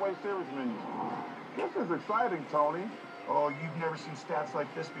Subway series menu. This is exciting, Tony. Oh, you've never seen stats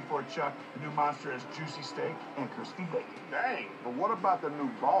like this before, Chuck. The new monster has juicy steak and crispy bacon. Dang, but what about the new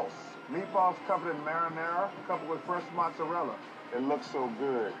boss? Meatballs covered in marinara, coupled with fresh mozzarella. It looks so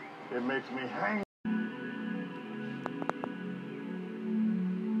good. It makes me hang.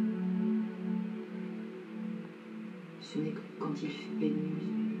 Ce n'est que quand il fait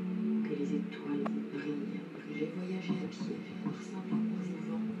nuit que les étoiles brillent. J'ai voyagé à pied par simple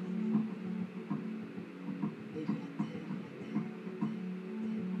mouvement et de la terre.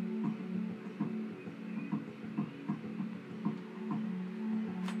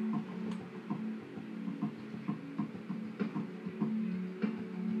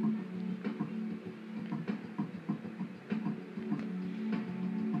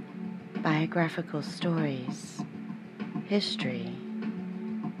 Biographical stories, history,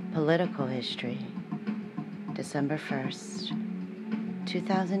 political history, December 1st,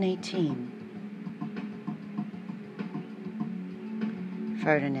 2018.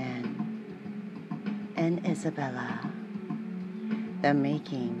 Ferdinand and Isabella, the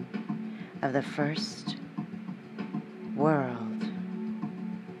making of the first world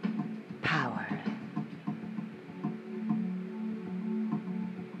power.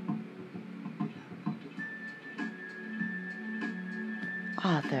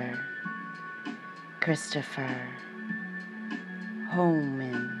 Author Christopher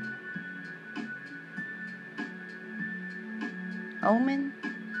Holman. Omen.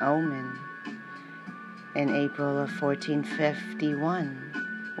 In April of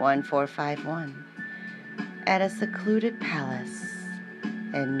 1451, at a secluded palace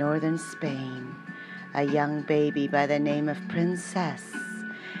in northern Spain, a young baby by the name of Princess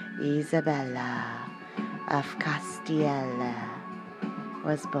Isabella of Castilla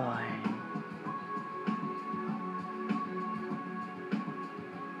was born.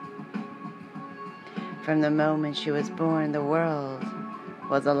 From the moment she was born, the world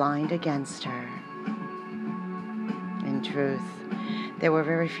was aligned against her. In truth, there were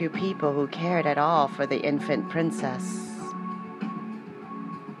very few people who cared at all for the infant princess.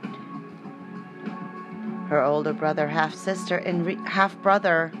 Her older brother, half-brother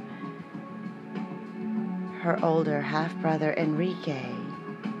Enrique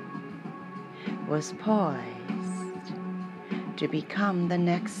was poised to become the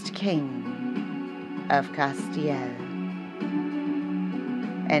next king of Castile.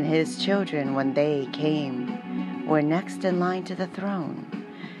 And his children, when they came, were next in line to the throne.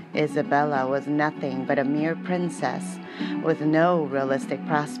 Isabella was nothing but a mere princess with no realistic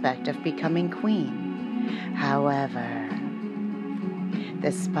prospect of becoming queen. However,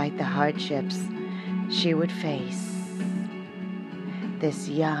 despite the hardships she would face, this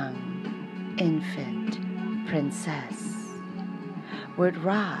young infant princess would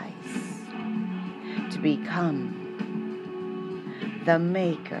rise to become the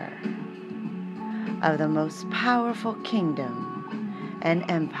maker of the most powerful kingdom and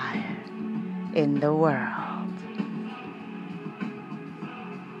empire in the world.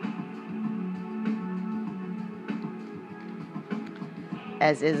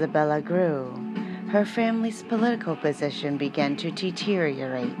 As Isabella grew, her family's political position began to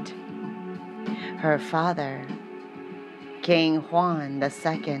deteriorate. Her father, King Juan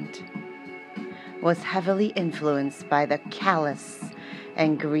II, was heavily influenced by the callous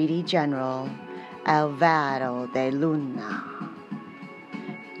and greedy general Alvaro de Luna.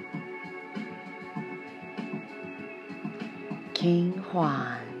 King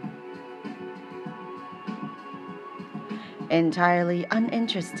Juan, entirely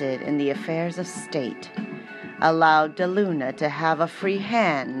uninterested in the affairs of state, allowed De Luna to have a free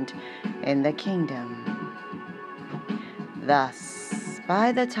hand in the kingdom. Thus,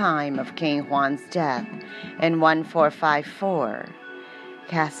 by the time of King Juan's death in 1454,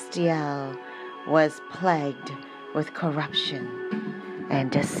 Castile was plagued with corruption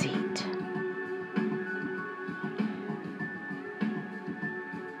and deceit.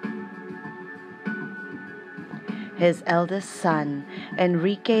 His eldest son,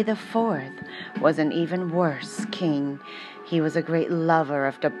 Enrique IV, was an even worse king. He was a great lover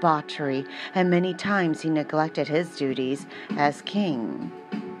of debauchery, and many times he neglected his duties as king.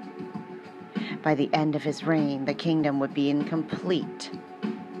 By the end of his reign, the kingdom would be in complete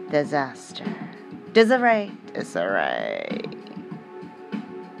disaster. Disarray.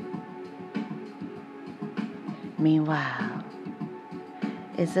 Meanwhile,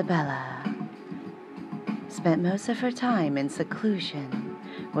 Isabella spent most of her time in seclusion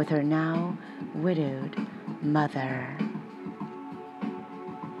with her now widowed mother.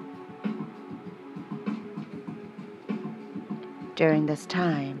 During this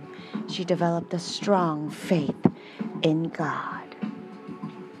time, she developed a strong faith in God,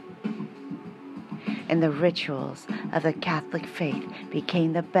 and the rituals of the Catholic faith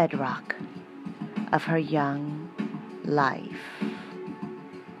became the bedrock of her young life,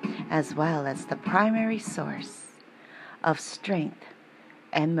 as well as the primary source of strength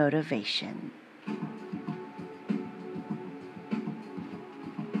and motivation.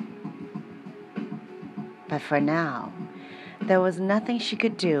 But for now, there was nothing she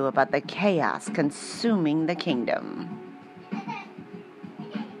could do about the chaos consuming the kingdom.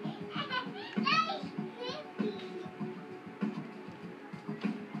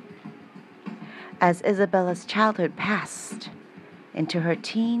 As Isabella's childhood passed into her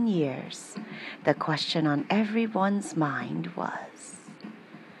teen years, the question on everyone's mind was,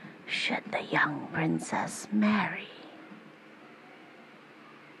 should the young princess marry?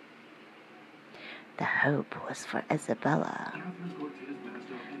 The hope was for Isabella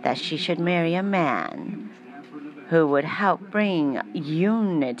that she should marry a man who would help bring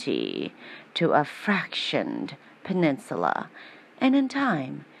unity to a fractured peninsula, and in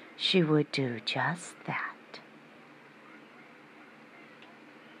time she would do just that.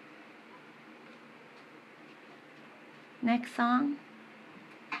 Next song.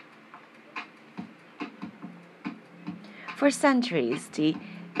 For centuries, the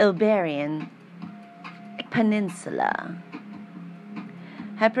Iberian Peninsula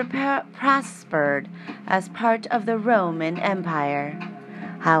had prospered as part of the Roman Empire.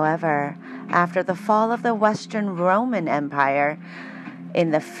 However, after the fall of the Western Roman Empire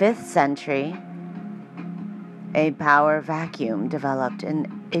in the 5th century, a power vacuum developed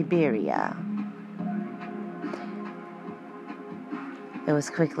in Iberia. It was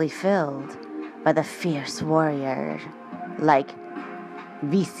quickly filled by the fierce warriors like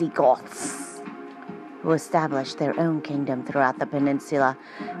Visigoths, who established their own kingdom throughout the peninsula,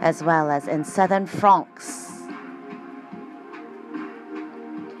 as well as in southern France.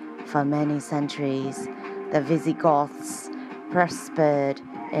 For many centuries, the Visigoths prospered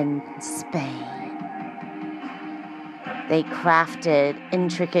in Spain. They crafted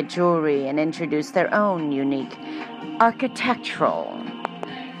intricate jewelry and introduced their own unique architectural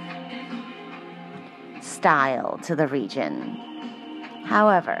style to the region.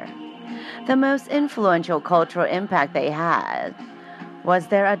 However, the most influential cultural impact they had was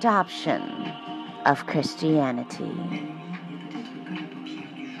their adoption of Christianity.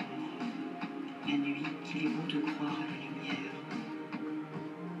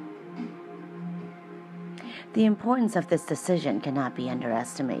 The importance of this decision cannot be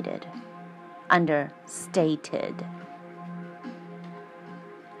understated.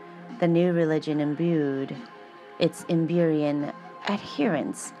 The new religion imbued its Iberian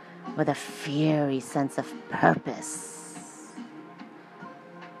adherents with a fiery sense of purpose,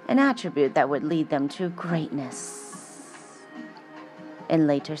 an attribute that would lead them to greatness in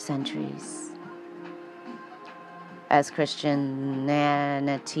later centuries. As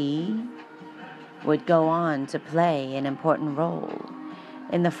Christianity would go on to play an important role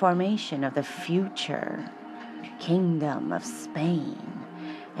in the formation of the future kingdom of Spain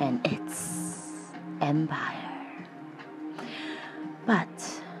and its empire.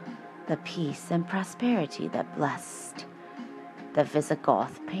 But the peace and prosperity that blessed the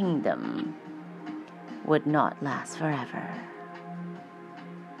Visigoth kingdom would not last forever.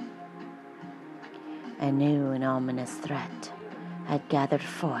 A new and ominous threat had gathered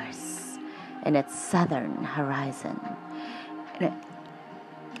force in its southern horizon,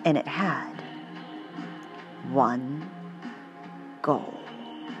 and it had one goal: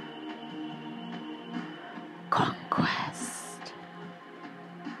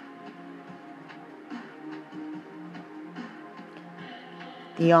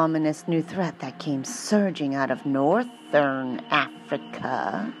 the ominous new threat that came surging out of northern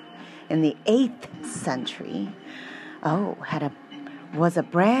Africa in the 8th century, was a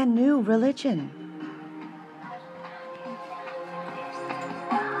brand new religion.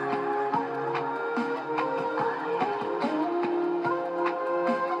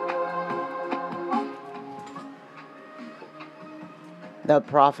 The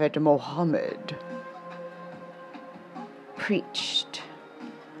Prophet Muhammad preached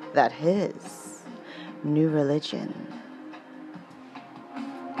that his new religion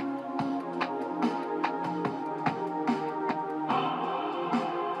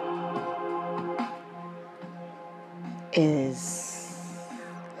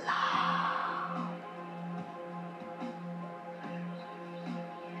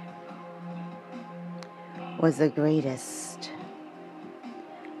was the greatest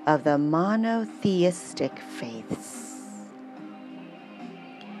of the monotheistic faiths.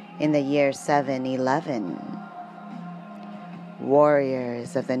 In the year 711,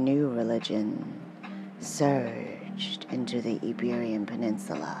 warriors of the new religion surged into the Iberian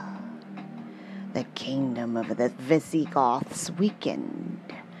Peninsula. The kingdom of the Visigoths weakened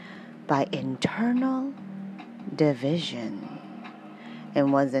by internal division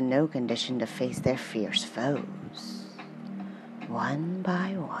and was in no condition to face their fierce foes. One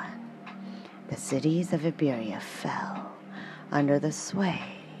by one, the cities of Iberia fell under the sway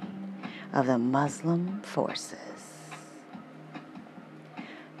of the Muslim forces.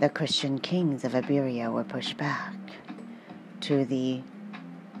 The Christian kings of Iberia were pushed back to the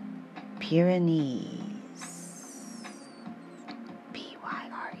Pyrenees.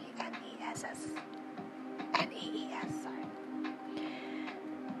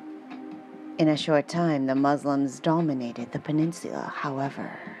 In a short time, the Muslims dominated the peninsula.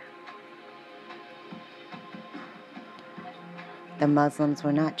 However, the Muslims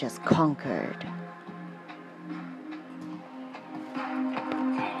were not just conquered.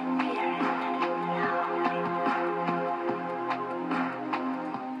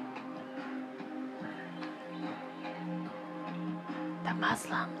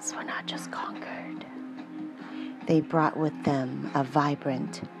 They brought with them a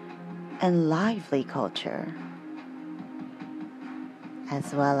vibrant and lively culture,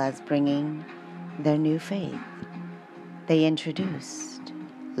 as well as bringing their new faith. They introduced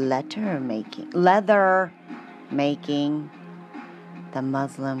leather making, the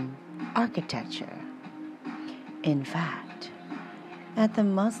Muslim architecture. In fact, at the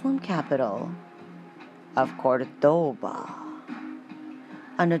Muslim capital of Cordoba,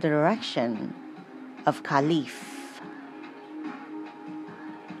 under the direction of Caliph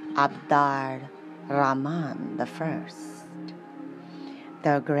Abd Rahman I,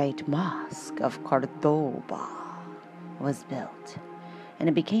 the great mosque of Cordoba was built, and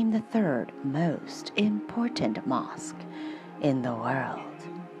it became the third most important mosque in the world.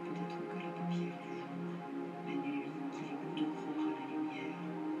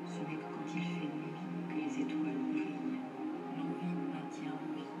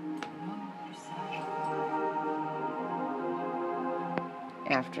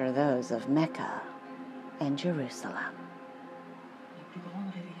 After those of Mecca and Jerusalem.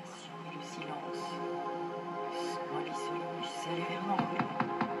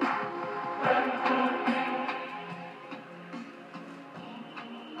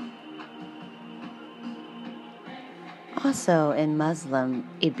 Also in Muslim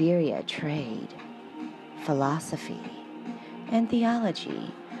Iberia, trade, philosophy, and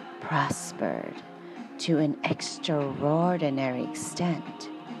theology prospered to an extraordinary extent.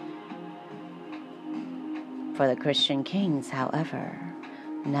 For the Christian kings, however,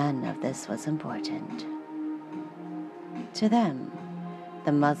 none of this was important. To them,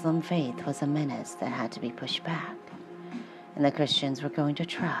 the Muslim faith was a menace that had to be pushed back, and the Christians were going to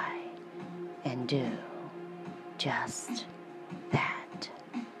try and do just that.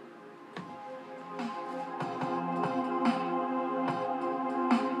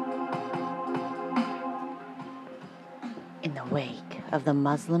 In the wake of the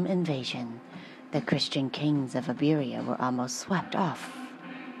Muslim invasion, the Christian kings of Iberia were almost swept off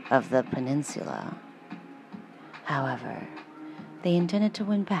of the peninsula. However, they intended to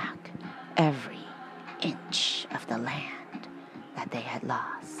win back every inch of the land that they had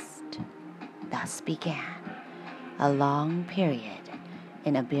lost. Thus began a long period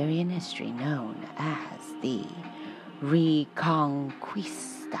in Iberian history known as the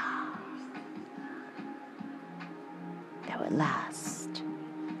Reconquista that would last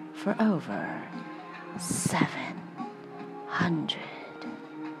for over 700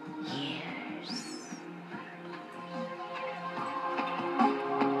 years.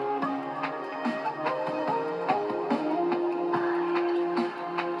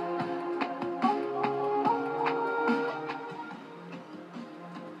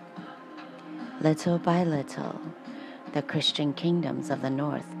 Little by little, the Christian kingdoms of the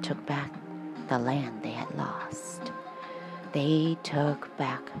north took back the land they had lost. They took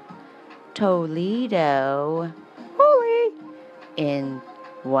back Toledo, holy, in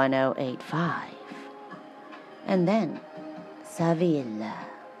 1085, and then Seville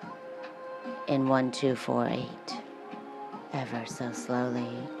in 1248. Ever so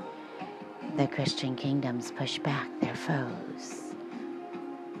slowly, the Christian kingdoms pushed back their foes.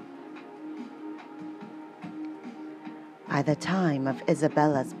 By the time of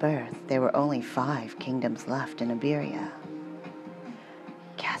Isabella's birth, there were only 5 kingdoms left in Iberia.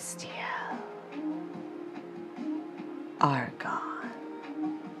 Castile, Aragon,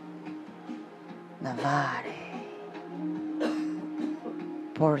 Navarre,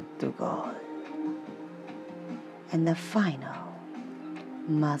 Portugal, and the final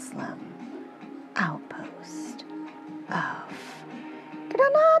Muslim outpost of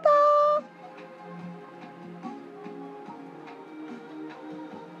Granada.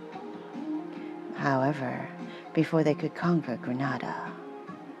 However, before they could conquer Granada,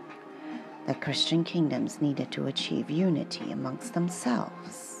 the Christian kingdoms needed to achieve unity amongst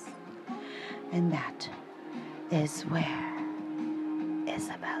themselves. And that is where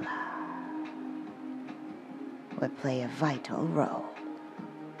Isabella would play a vital role.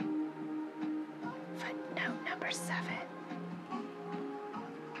 Footnote number 7.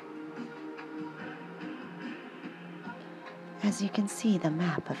 As you can see the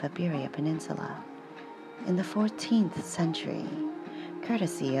map of Iberia Peninsula, in the 14th century,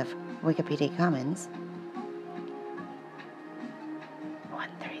 courtesy of Wikipedia Commons,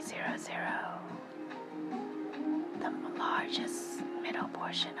 1300, the largest middle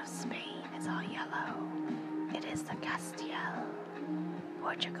portion of Spain is all yellow. It is the Castile.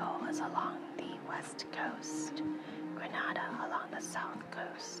 Portugal is along the west coast, Granada along the south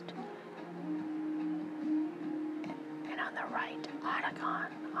coast, and on the right,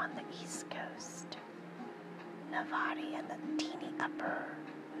 Aragon on the east coast, Navarre in the teeny upper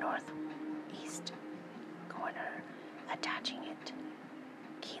northeast corner, attaching it,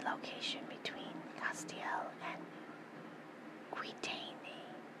 key location between Castile and Aquitaine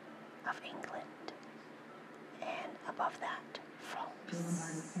of England, and above that,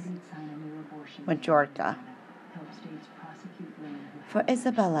 France, Majorca. For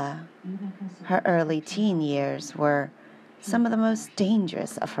Isabella, her early teen years were some of the most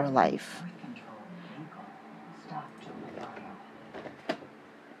dangerous of her life.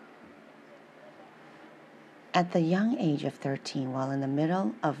 At the young age of 13, while in the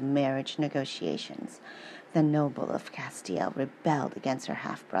middle of marriage negotiations, the noble of Castile rebelled against her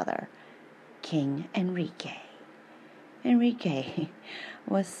half-brother, King Enrique. Enrique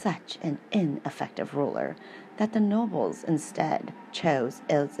was such an ineffective ruler that the nobles instead chose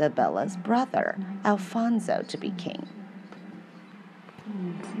Isabella's brother, Alfonso, to be king.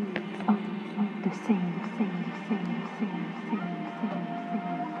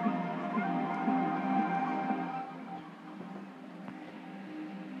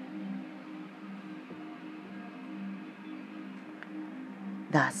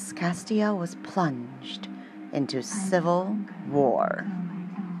 Thus, Castile was plunged into civil war,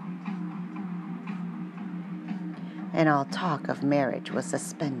 and all talk of marriage was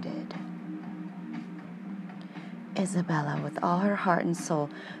suspended. Isabella, with all her heart and soul,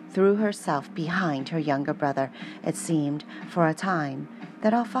 threw herself behind her younger brother. It seemed, for a time,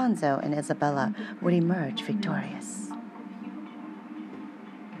 that Alfonso and Isabella would emerge victorious.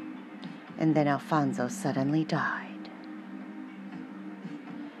 And then Alfonso suddenly died.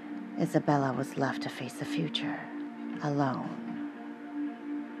 Isabella was left to face the future, alone.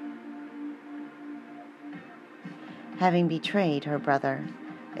 Having betrayed her brother,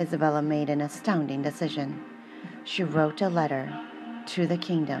 Isabella made an astounding decision. She wrote a letter to the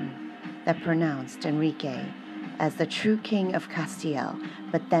kingdom that pronounced Enrique as the true king of Castile,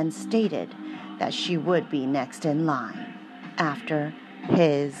 but then stated that she would be next in line after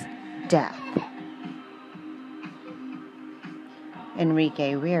his death.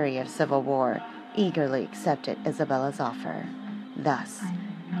 Enrique, weary of civil war, eagerly accepted Isabella's offer. Thus,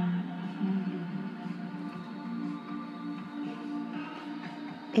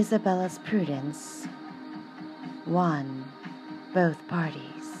 Isabella's prudence won both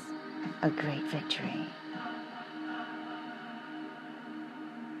parties a great victory.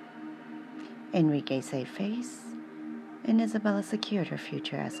 Enrique saved face, and Isabella secured her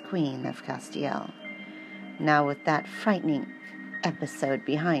future as Queen of Castile. Now, with that frightening episode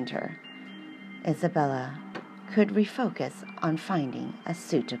behind her, Isabella could refocus on finding a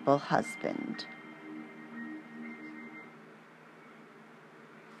suitable husband.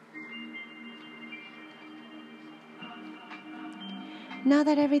 Now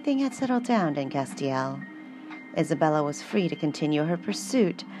that everything had settled down in Castile, Isabella was free to continue her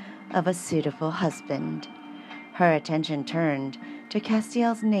pursuit of a suitable husband. Her attention turned to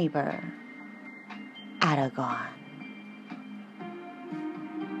Castile's neighbor, Aragon.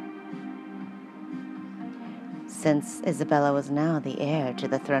 Since Isabella was now the heir to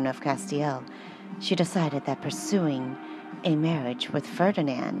the throne of Castile, she decided that pursuing a marriage with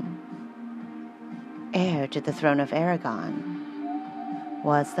Ferdinand, heir to the throne of Aragon,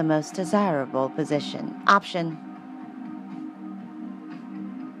 was the most desirable option.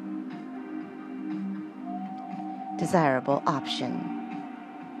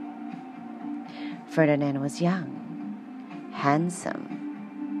 Ferdinand was young,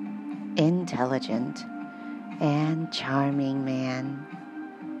 handsome, intelligent, and charming man.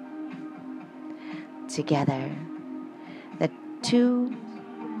 Together, the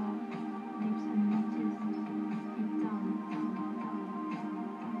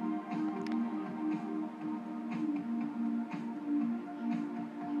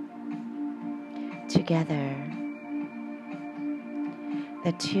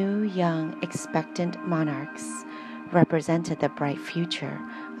two young, expectant monarchs represented the bright future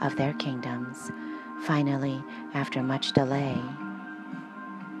of their kingdoms. Finally, after much delay,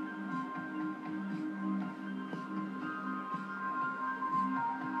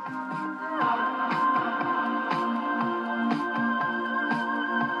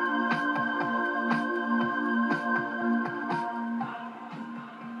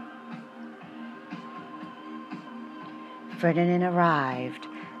 Ferdinand arrived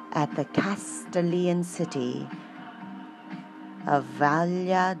at the Castilian city of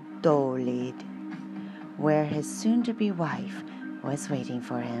Valladolid, where his soon-to-be wife was waiting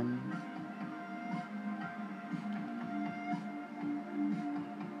for him.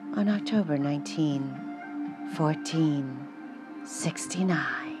 On October 19,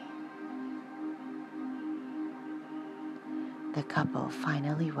 1469, the couple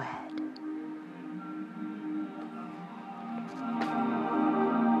finally wed.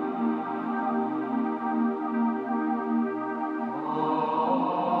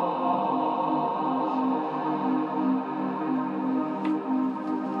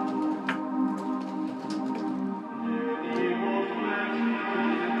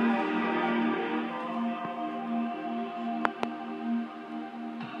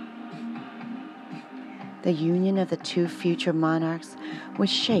 The union of the two future monarchs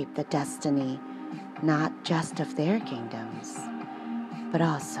would shape the destiny not just of their kingdoms, but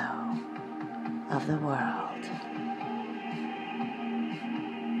also of the world.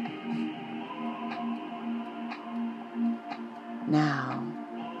 Now,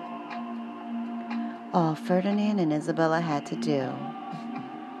 all Ferdinand and Isabella had to do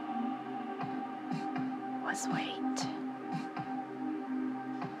was wait.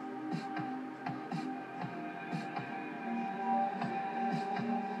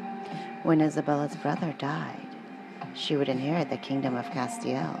 When Isabella's brother died, she would inherit the kingdom of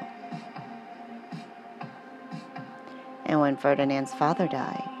Castile. And when Ferdinand's father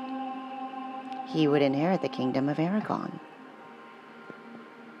died, he would inherit the kingdom of Aragon.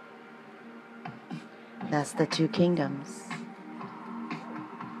 Thus the two kingdoms.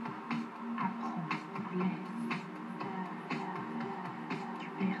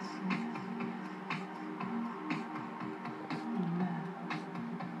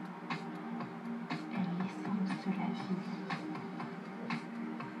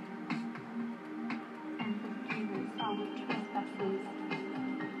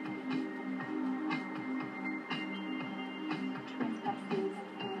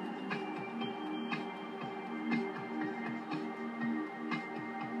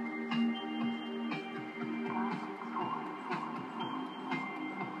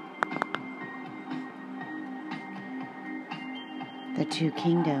 The two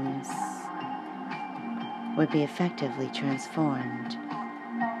kingdoms would be effectively transformed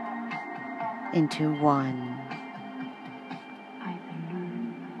into one.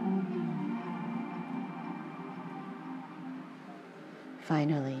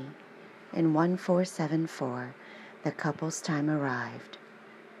 Finally, in 1474, the couple's time arrived.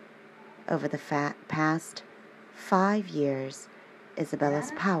 Over the past 5 years,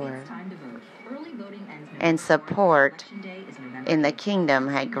 Isabella's power and support in the kingdom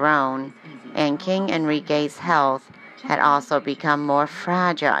had grown, and King Enrique's health had also become more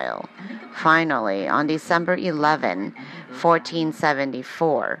fragile. Finally, on December 11,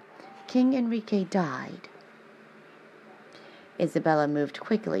 1474, King Enrique died. Isabella moved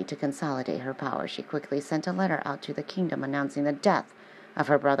quickly to consolidate her power. She quickly sent a letter out to the kingdom announcing the death of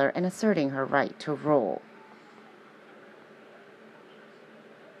her brother and asserting her right to rule.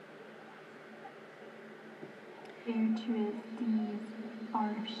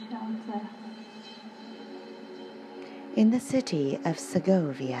 In the city of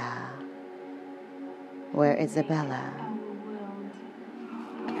Segovia, where Isabella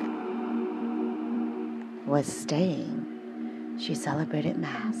was staying, she celebrated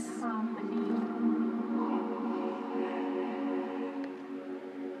Mass.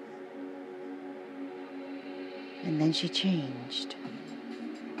 And then she changed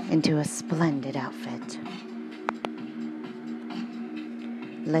into a splendid outfit,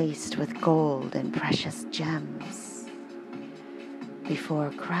 laced with gold and precious gems. Before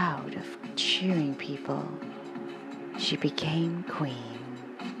a crowd of cheering people, she became queen.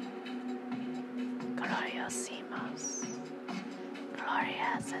 Gloriosimos,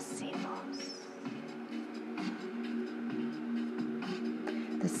 gloriosísimos.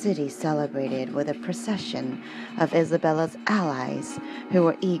 The city celebrated with a procession of Isabella's allies who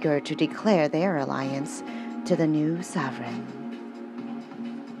were eager to declare their alliance to the new sovereign.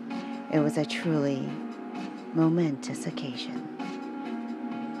 It was a truly momentous occasion.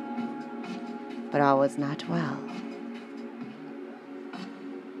 But all was not well.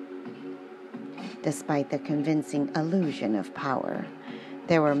 Despite the convincing illusion of power,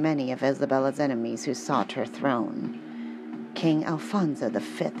 there were many of Isabella's enemies who sought her throne. King Alfonso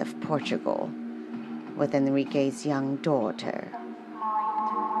V of Portugal, with Enrique's young daughter,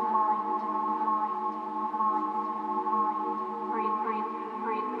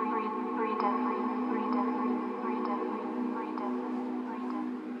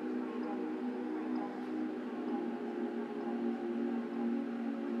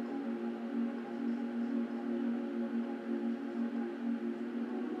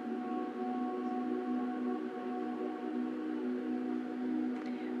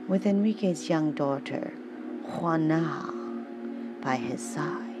 with Enrique's young daughter, Juana, by his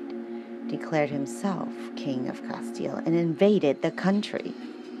side, declared himself King of Castile and invaded the country.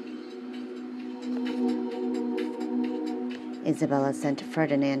 Isabella sent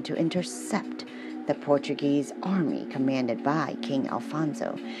Ferdinand to intercept the Portuguese army commanded by King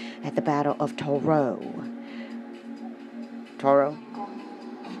Alfonso at the Battle of Toro.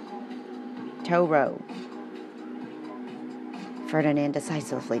 Ferdinand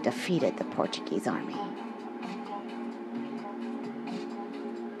decisively defeated the Portuguese army.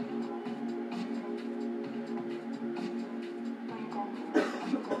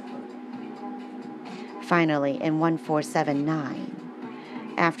 Finally, in 1479,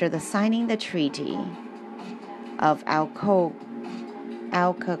 after the signing the Treaty of Alcacoas,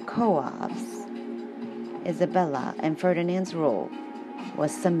 Isabella and Ferdinand's rule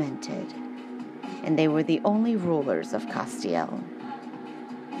was cemented, and they were the only rulers of Castile.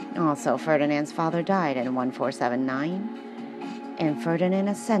 Also, Ferdinand's father died in 1479, and Ferdinand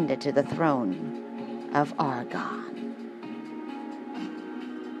ascended to the throne of Aragon.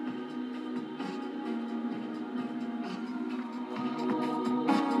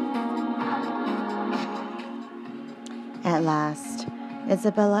 At last,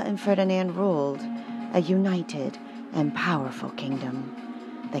 Isabella and Ferdinand ruled a united and powerful kingdom,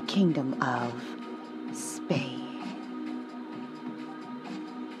 the Kingdom of Spain.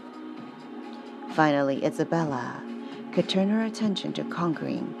 Finally, Isabella could turn her attention to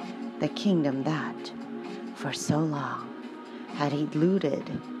conquering the kingdom that, for so long, had eluded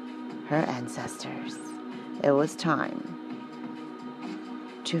her ancestors. It was time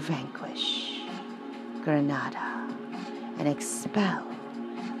to vanquish Granada and expel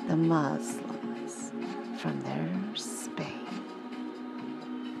the Muslims from their Spain.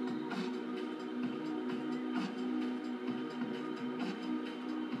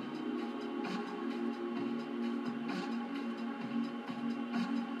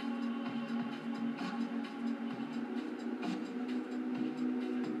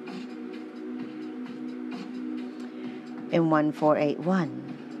 In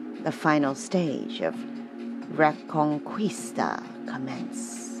 1481, the final stage of Reconquista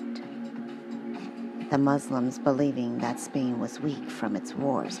commenced. The Muslims, believing that Spain was weak from its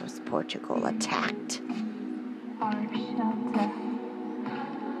wars with Portugal, attacked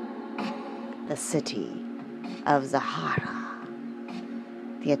the city of Zahara.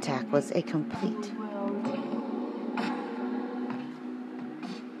 The attack was a complete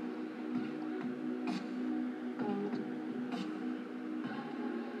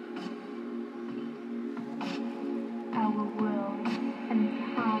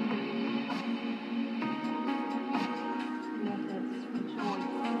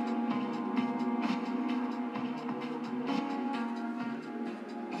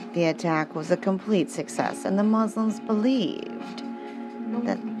The attack was a complete success, and the Muslims believed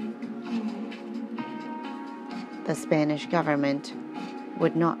that The Spanish government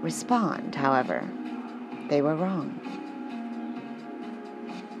would not respond, however. They were wrong.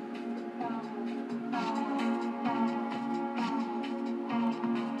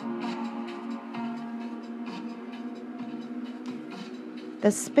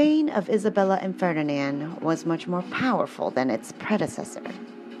 The Spain of Isabella and Ferdinand was much more powerful than its predecessor.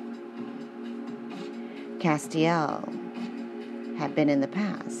 Castile had been in the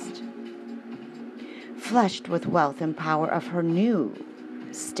past, flushed with wealth and power of her new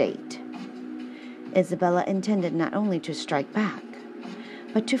state. Isabella intended not only to strike back,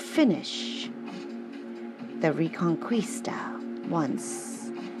 but to finish the Reconquista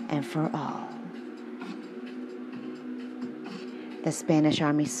once and for all. The Spanish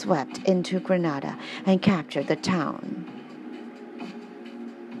army swept into Granada and captured the town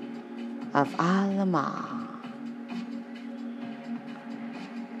of Alhama.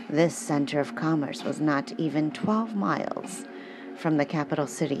 This center of commerce was not even 12 miles from the capital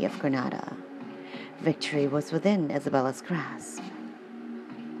city of Granada. Victory was within Isabella's grasp.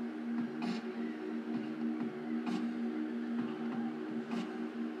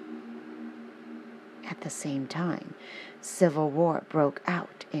 At the same time, civil war broke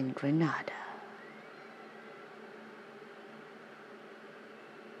out in Granada.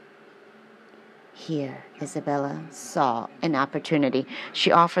 Here, Isabella saw an opportunity.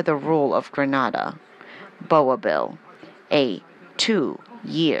 She offered the rule of Granada, Boabdil, a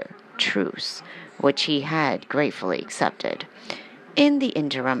 2-year truce, which he had gratefully accepted. In the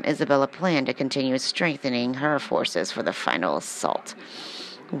interim, Isabella planned to continue strengthening her forces for the final assault,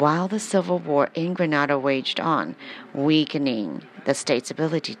 while the civil war in Granada waged on, weakening the state's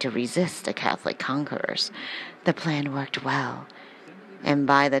ability to resist the Catholic conquerors. The plan worked well, and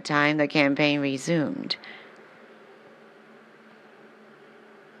by the time the campaign resumed,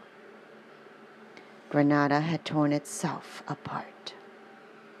 Granada had torn itself apart.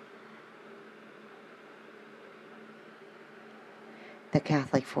 The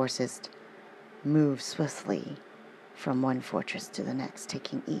Catholic forces moved swiftly from one fortress to the next,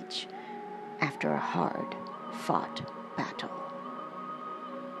 taking each after a hard-fought battle.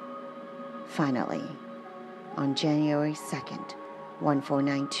 Finally, on January 2nd,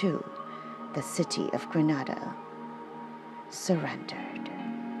 1492, the city of Granada surrendered.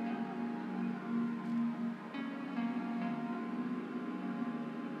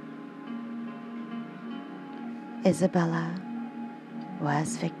 Isabella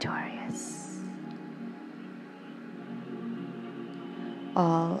was victorious.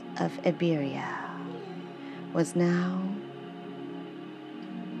 All of Iberia was now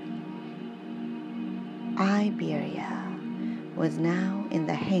in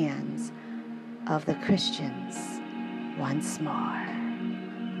the hands of the Christians once more.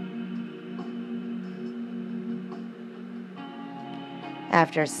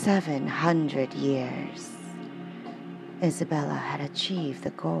 After 700 years, Isabella had achieved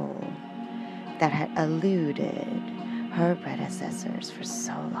the goal that had eluded her predecessors for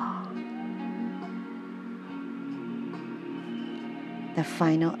so long. The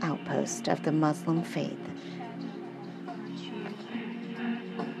final outpost of the Muslim faith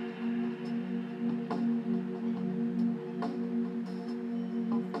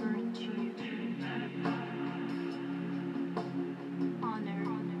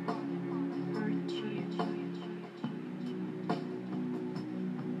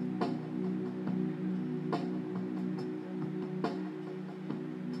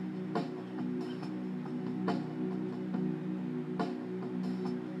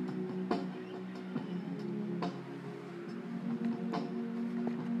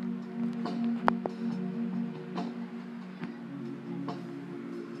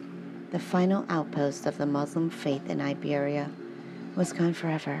The final outpost of the Muslim faith in Iberia was gone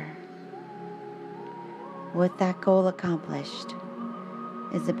forever. With that goal accomplished,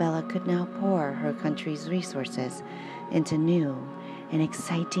 Isabella could now pour her country's resources into new and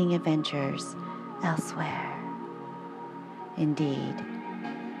exciting adventures elsewhere. Indeed,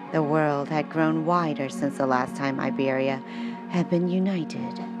 the world had grown wider since the last time Iberia had been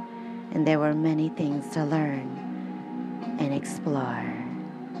united, and there were many things to learn and explore.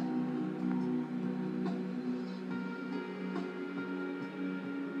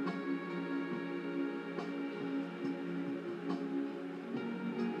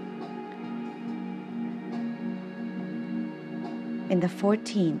 In the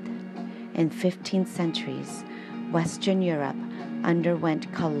 14th and 15th centuries, Western Europe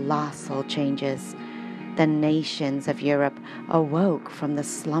underwent colossal changes. The nations of Europe awoke from the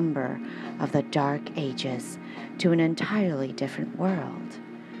slumber of the Dark Ages to an entirely different world.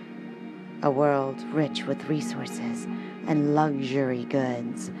 A world rich with resources and luxury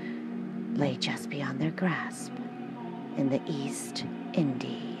goods lay just beyond their grasp in the East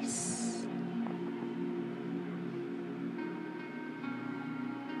Indies.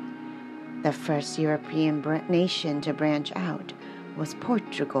 The first European nation to branch out was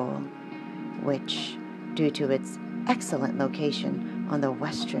Portugal, which, due to its excellent location on the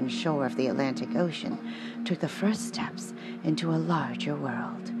western shore of the Atlantic Ocean, took the first steps into a larger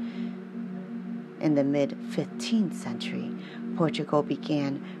world. In the mid-15th century, Portugal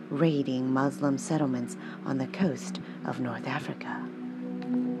began raiding Muslim settlements on the coast of North Africa.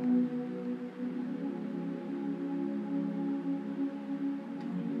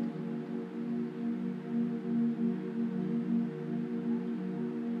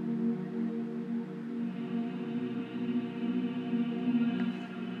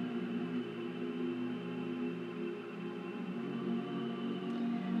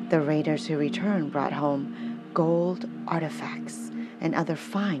 The raiders who returned brought home gold artifacts and other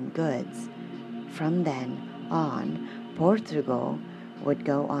fine goods. From then on, Portugal would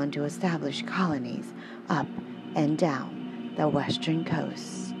go on to establish colonies up and down the western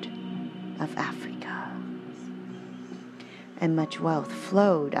coast of Africa. And much wealth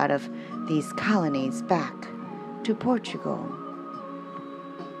flowed out of these colonies back to Portugal.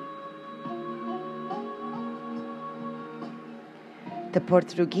 The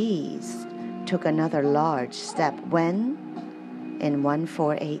Portuguese took another large step when, in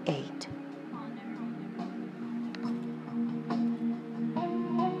 1488,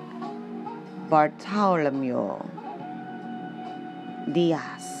 Bartolomeu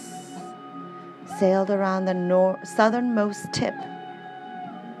Diaz sailed around the southernmost tip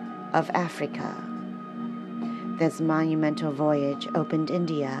of Africa. This monumental voyage opened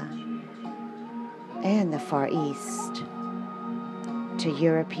India and the Far East to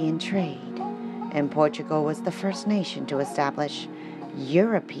European trade, and Portugal was the first nation to establish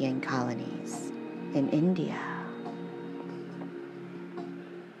European colonies in India.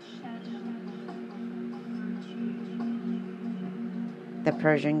 The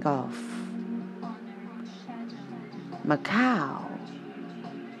Persian Gulf, Macau,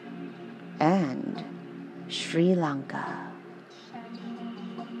 and Sri Lanka.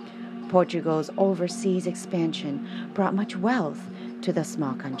 Portugal's overseas expansion brought much wealth to the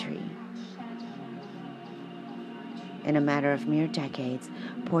small country. In a matter of mere decades,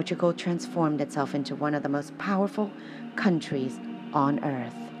 Portugal transformed itself into one of the most powerful countries on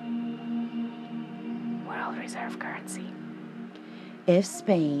earth. World reserve currency. If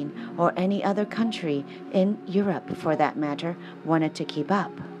Spain or any other country in Europe, for that matter, wanted to keep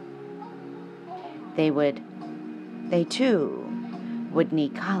up, they too would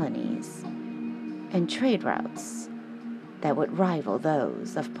need colonies and trade routes that would rival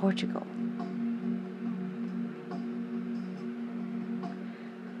those of Portugal.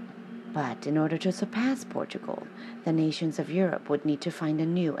 But in order to surpass Portugal, the nations of Europe would need to find a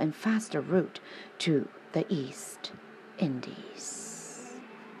new and faster route to the East Indies.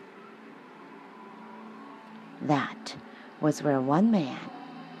 That was where one man,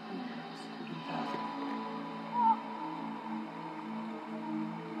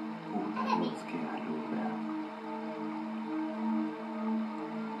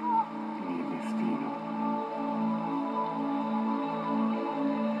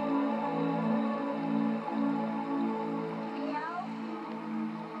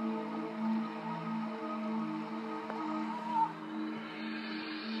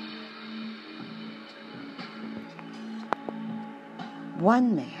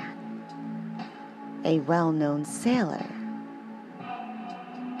 a well-known sailor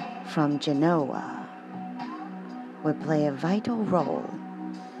from Genoa, would play a vital role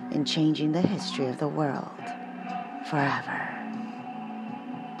in changing the history of the world forever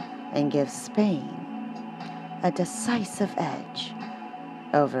and give Spain a decisive edge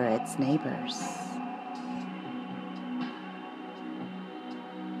over its neighbors.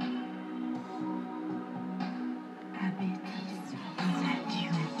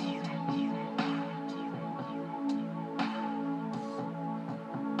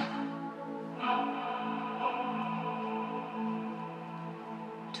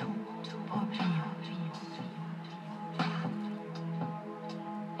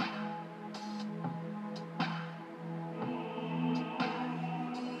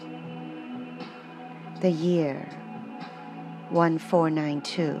 The year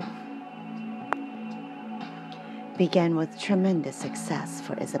 1492 began with tremendous success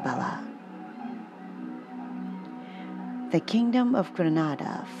for Isabella. The kingdom of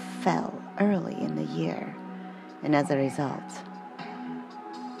Granada fell early in the year, and as a result,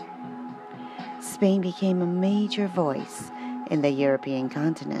 Spain became a major voice in the European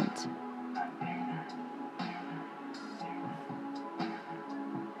continent.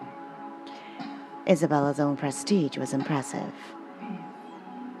 Isabella's own prestige was impressive.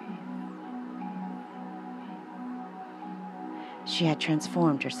 She had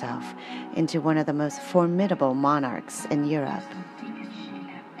transformed herself into one of the most formidable monarchs in Europe.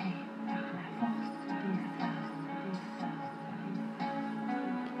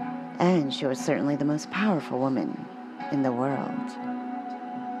 And she was certainly the most powerful woman in the world.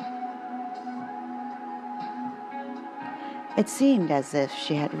 It seemed as if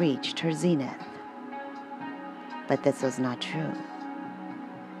she had reached her zenith. But this was not true.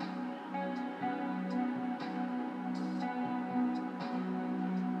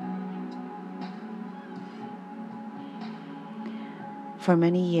 For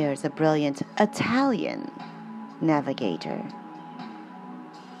many years, a brilliant Italian navigator,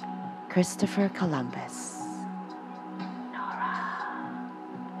 Christopher Columbus,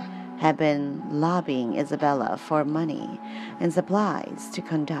 had been lobbying Isabella for money and supplies to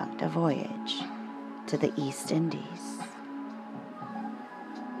conduct a voyage to the East Indies.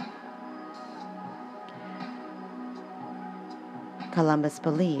 Columbus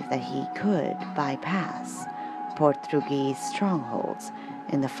believed that he could bypass Portuguese strongholds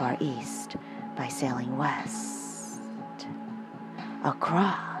in the Far East by sailing west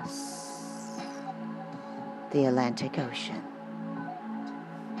across the Atlantic Ocean.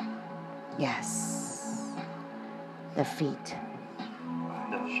 Yes, the feet.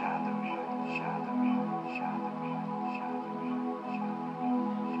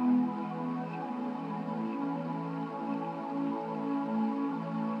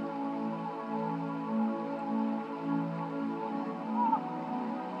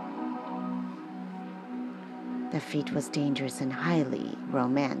 The feat was dangerous and highly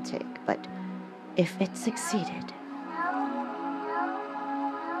romantic, but if it succeeded,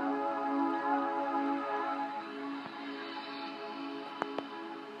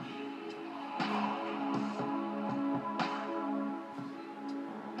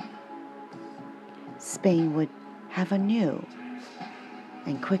 Spain would have a new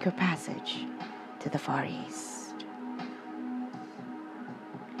and quicker passage to the Far East.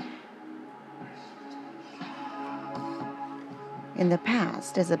 In the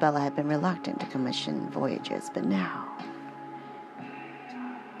past, Isabella had been reluctant to commission voyages, but now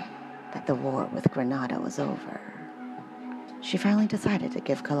that the war with Granada was over, she finally decided to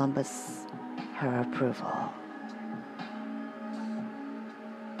give Columbus her approval.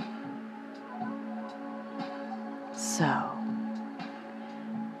 So,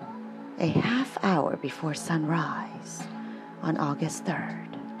 a half hour before sunrise on August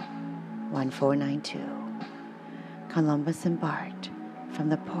 3rd, 1492, Columbus embarked from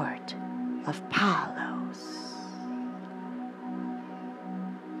the port of Palos.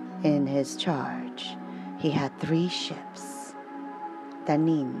 In his charge, he had 3 ships, the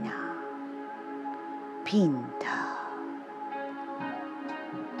Nina, Pinta,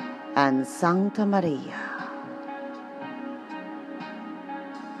 and Santa Maria,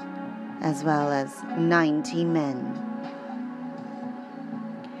 as well as 90 men.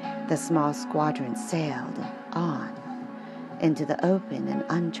 The small squadron sailed on into the open and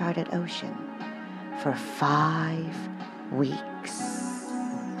uncharted ocean for 5 weeks.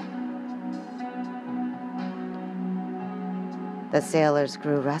 The sailors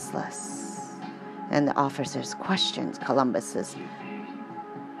grew restless, and the officers questioned Columbus's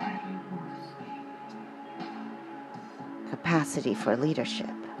capacity for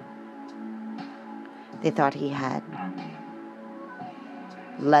leadership. They thought he had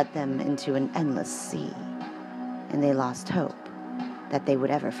led them into an endless sea, and they lost hope that they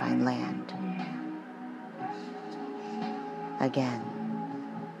would ever find land again.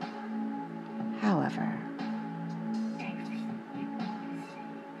 However,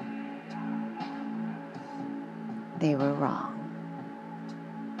 they were wrong.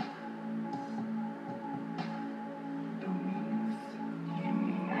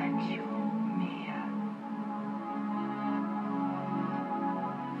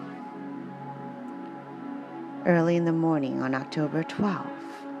 Early in the morning on October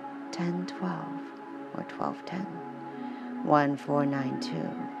 12th, 1012, or 1210,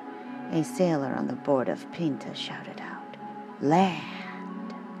 1492, a sailor on the board of Pinta shouted out,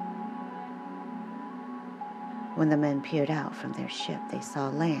 "Land!" When the men peered out from their ship, they saw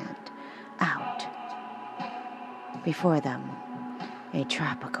land out before them, a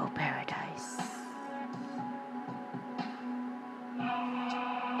tropical paradise.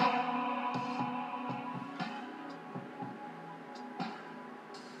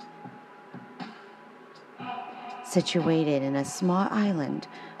 situated in a small island,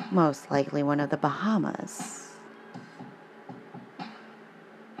 most likely one of the Bahamas.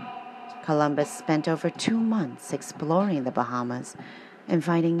 Columbus spent over 2 months exploring the Bahamas and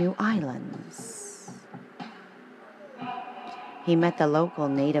finding new islands. He met the local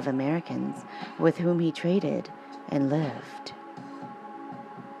Native Americans with whom he traded and lived.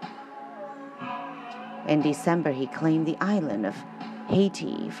 In December, he claimed the island of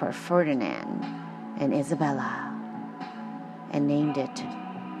Haiti for Ferdinand and Isabella and named it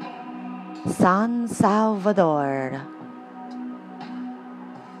San Salvador.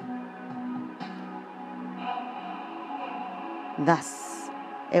 Thus,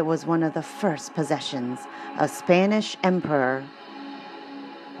 it was one of the first possessions of Spanish empire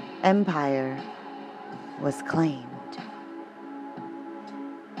was claimed.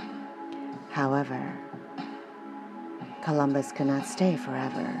 However, Columbus could not stay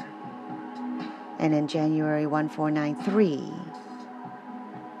forever, and in January 1493,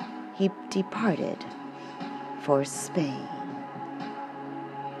 he departed for Spain.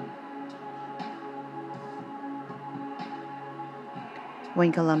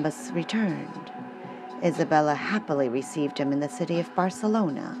 When Columbus returned, Isabella happily received him in the city of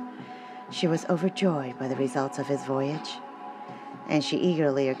Barcelona. She was overjoyed by the results of his voyage, and she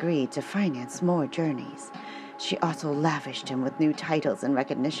eagerly agreed to finance more journeys. She also lavished him with new titles in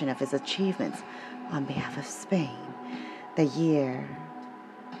recognition of his achievements on behalf of Spain. The year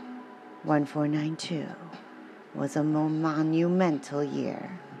 1492 was a monumental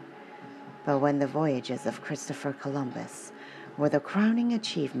year, but when the voyages of Christopher Columbus were the crowning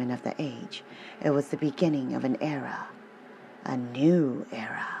achievement of the age, it was the beginning of an era, a new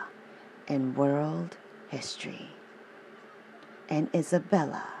era in world history, and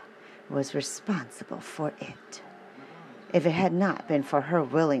Isabella was responsible for it. If it had not been for her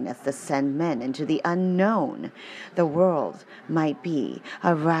willingness to send men into the unknown, the world might be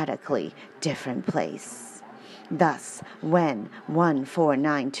a radically different place. Thus, when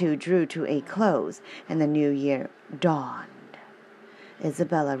 1492 drew to a close and the new year dawned,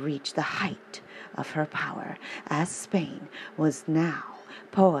 Isabella reached the height of her power, as Spain was now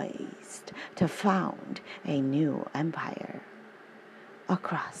poised to found a new empire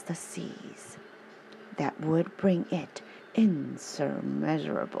across the seas that would bring it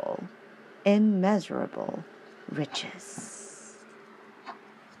immeasurable riches.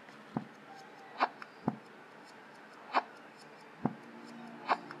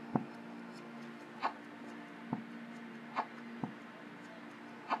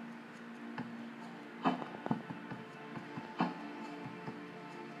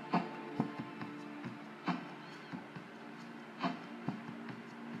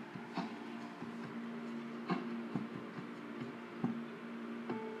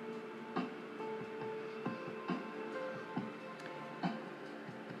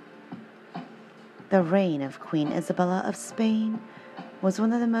 The reign of Queen Isabella of Spain was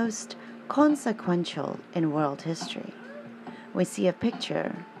one of the most consequential in world history. We see a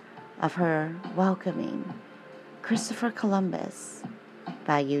picture of her welcoming Christopher Columbus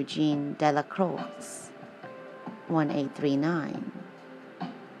by Eugene de la Croix, 1839,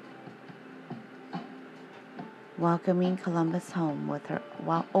 welcoming Columbus home with her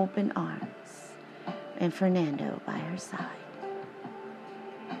open arms and Ferdinand by her side.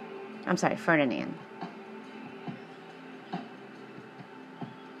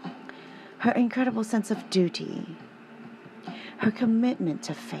 Her incredible sense of duty, her commitment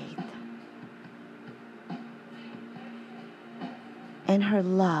to faith, and her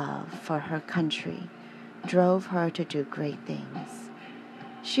love for her country drove her to do great things.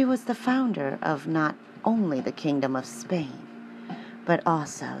 She was the founder of not only the Kingdom of Spain, but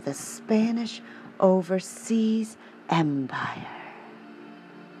also the Spanish Overseas Empire.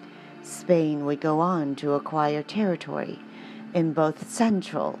 Spain would go on to acquire territory in both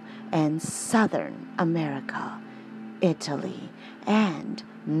Central and Southern America, Italy, and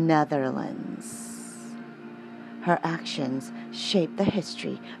Netherlands. Her actions shaped the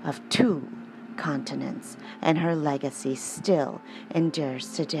history of 2 continents, and her legacy still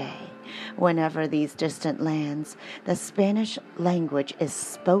endures today. Whenever these distant lands, the Spanish language is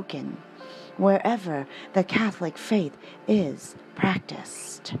spoken, wherever the Catholic faith is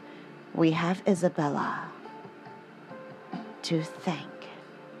practiced, we have Isabella to thank.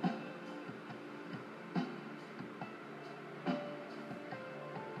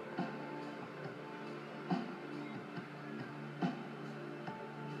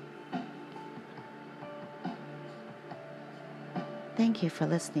 Thank you for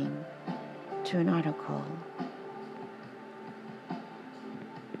listening to an article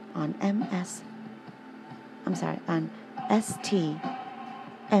on STMU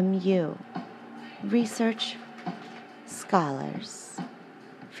Research Scholars,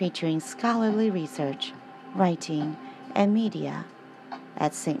 featuring scholarly research, writing, and media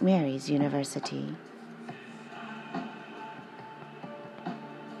at St. Mary's University.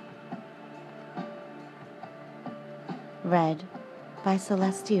 Read by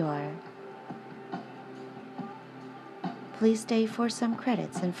Celestior. Please stay for some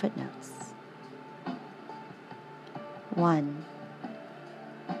credits and footnotes. 1.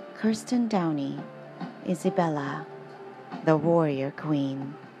 Kirsten Downey, Isabella, the Warrior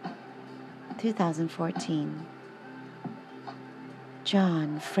Queen, 2014.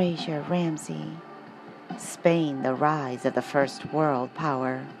 John Fraser Ramsey, Spain, the Rise of the First World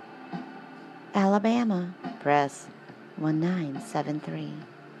Power, Alabama, Press 1973.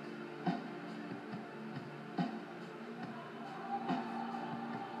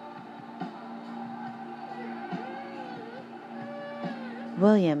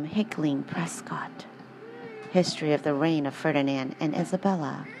 William Hickling Prescott, History of the Reign of Ferdinand and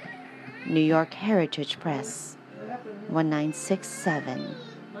Isabella, New York Heritage Press, 1967.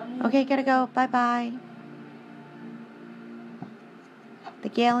 Okay, gotta go. Bye-bye. The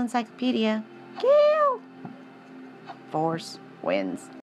Gale Encyclopedia. Gale! Force wins.